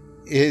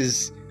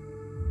 Is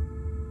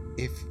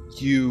if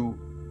you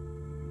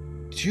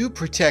do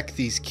protect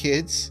these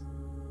kids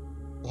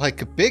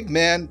like a big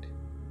man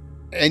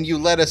and you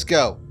let us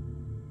go.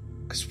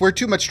 Because we're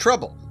too much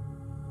trouble.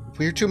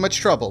 We're too much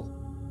trouble,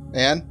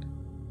 man.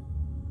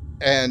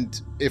 And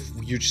if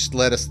you just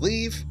let us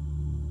leave,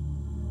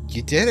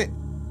 you did it.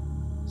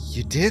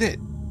 You did it.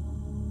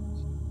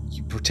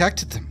 You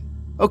protected them.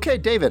 Okay,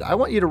 David, I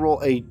want you to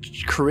roll a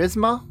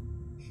charisma.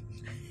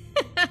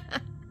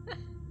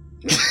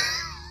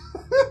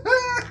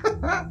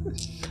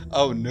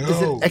 Oh,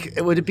 no.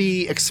 Would it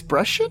be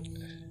expression?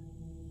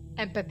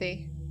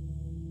 Empathy.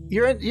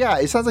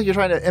 It sounds like you're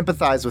trying to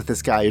empathize with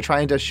this guy. You're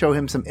trying to show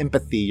him some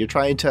empathy. You're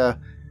trying to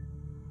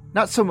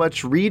not so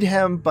much read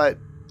him, but...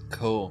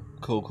 Cool.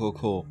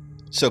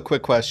 So,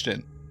 quick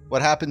question.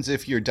 What happens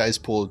if your dice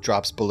pool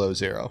drops below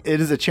 0?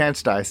 It is a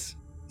chance dice.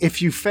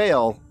 If you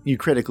fail, you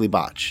critically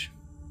botch.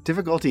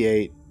 Difficulty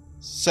 8.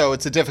 So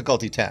it's a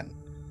difficulty 10.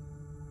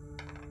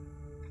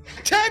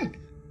 10!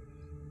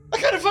 I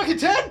got a fucking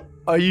 10!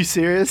 Are you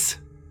serious?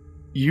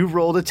 You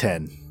rolled a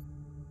 10.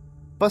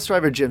 Bus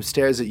driver Jim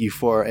stares at you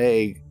for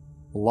a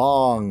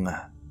long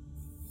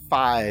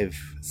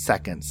 5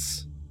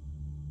 seconds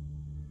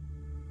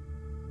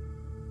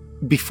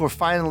before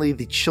finally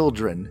the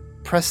children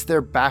press their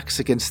backs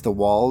against the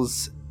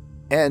walls,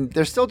 and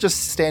they're still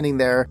just standing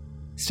there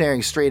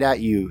staring straight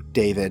at you,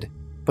 David,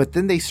 but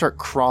then they start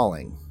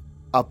crawling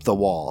up the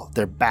wall,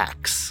 their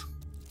backs.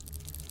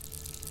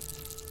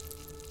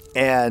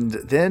 And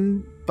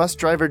then bus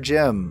driver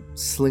Jim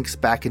slinks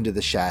back into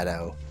the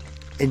shadow,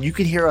 and you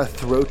can hear a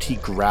throaty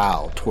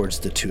growl towards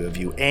the two of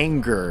you.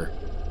 Anger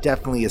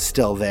definitely is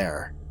still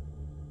there,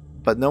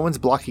 but no one's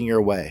blocking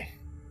your way.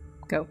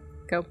 Go.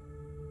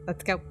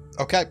 Let's go.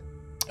 Okay.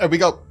 We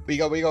go.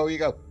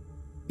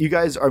 You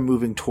guys are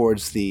moving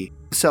towards the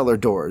cellar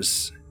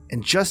doors,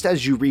 and just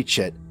as you reach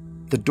it,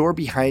 the door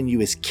behind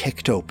you is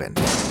kicked open.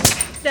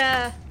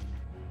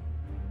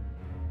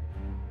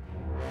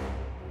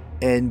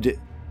 And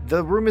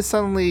the room is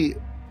suddenly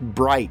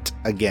bright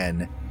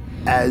again,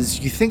 as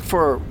you think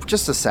for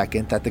just a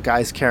second that the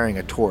guy's carrying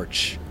a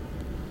torch.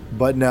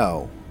 But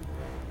no,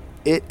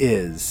 it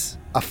is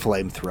a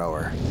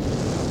flamethrower.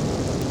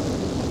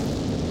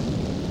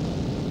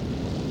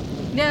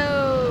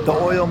 No! The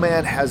oil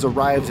man has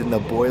arrived in the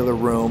boiler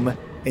room,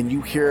 and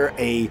you hear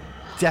a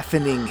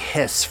deafening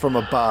hiss from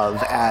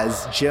above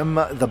as Jim,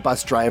 the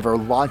bus driver,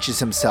 launches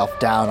himself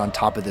down on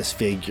top of this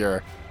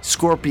figure,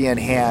 scorpion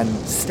hand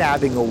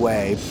stabbing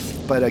away.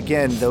 But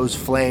again, those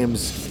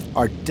flames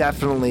are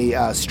definitely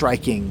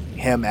striking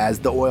him as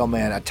the oil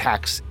man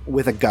attacks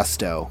with a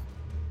gusto.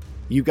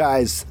 You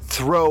guys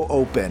throw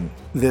open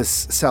this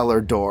cellar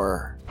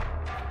door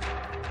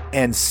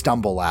and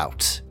stumble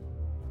out.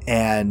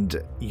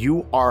 And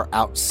you are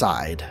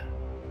outside.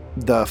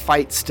 The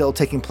fight's still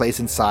taking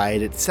place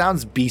inside. It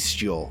sounds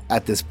bestial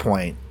at this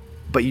point,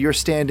 but you're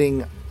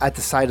standing at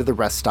the side of the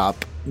rest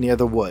stop near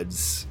the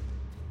woods.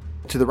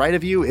 To the right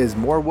of you is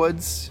more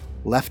woods.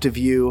 Left of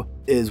you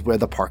is where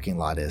the parking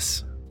lot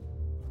is.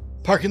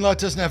 Parking lot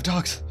doesn't have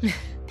dogs.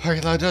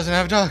 Parking lot doesn't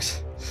have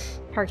dogs.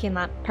 Parking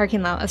lot.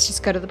 Let's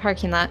just go to the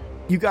parking lot.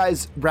 You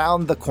guys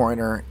round the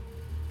corner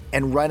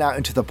and run out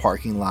into the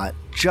parking lot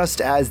just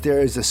as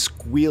there is a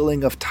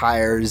squealing of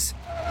tires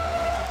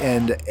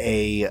and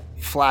a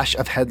flash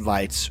of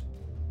headlights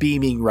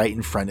beaming right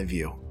in front of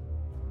you.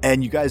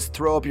 And you guys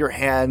throw up your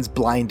hands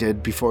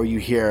blinded before you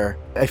hear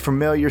a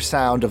familiar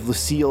sound of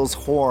Lucille's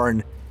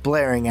horn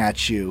blaring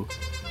at you.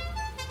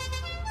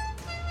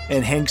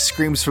 And Hank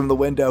screams from the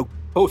window,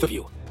 "Both of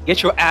you,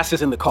 get your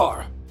asses in the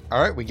car."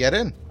 All right, we get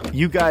in.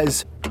 You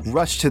guys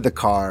rush to the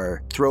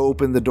car, throw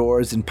open the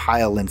doors, and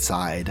pile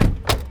inside.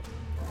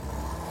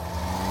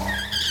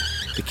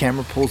 The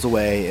camera pulls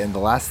away, and the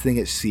last thing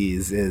it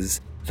sees is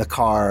the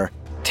car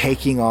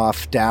taking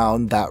off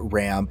down that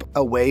ramp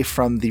away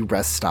from the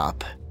rest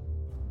stop.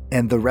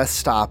 And the rest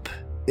stop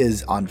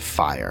is on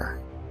fire.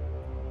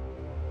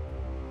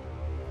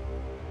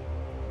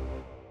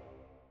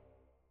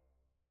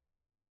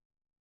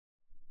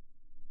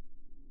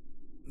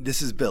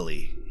 This is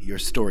Billy, your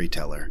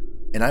storyteller,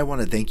 and I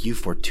want to thank you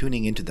for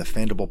tuning into the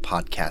Fandible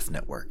Podcast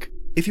Network.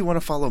 If you want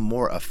to follow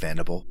more of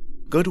Fandible,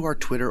 go to our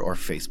Twitter or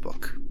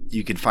Facebook.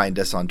 You can find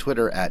us on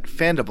Twitter at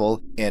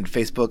Fandible and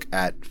Facebook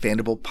at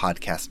Fandible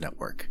Podcast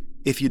Network.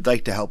 If you'd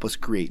like to help us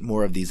create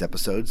more of these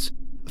episodes,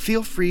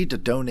 feel free to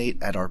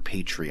donate at our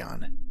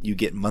Patreon. You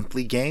get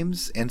monthly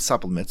games and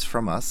supplements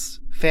from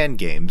us, fan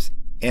games,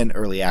 and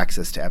early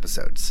access to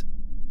episodes.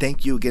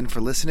 Thank you again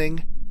for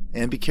listening,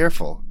 and be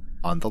careful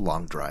on the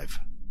long drive.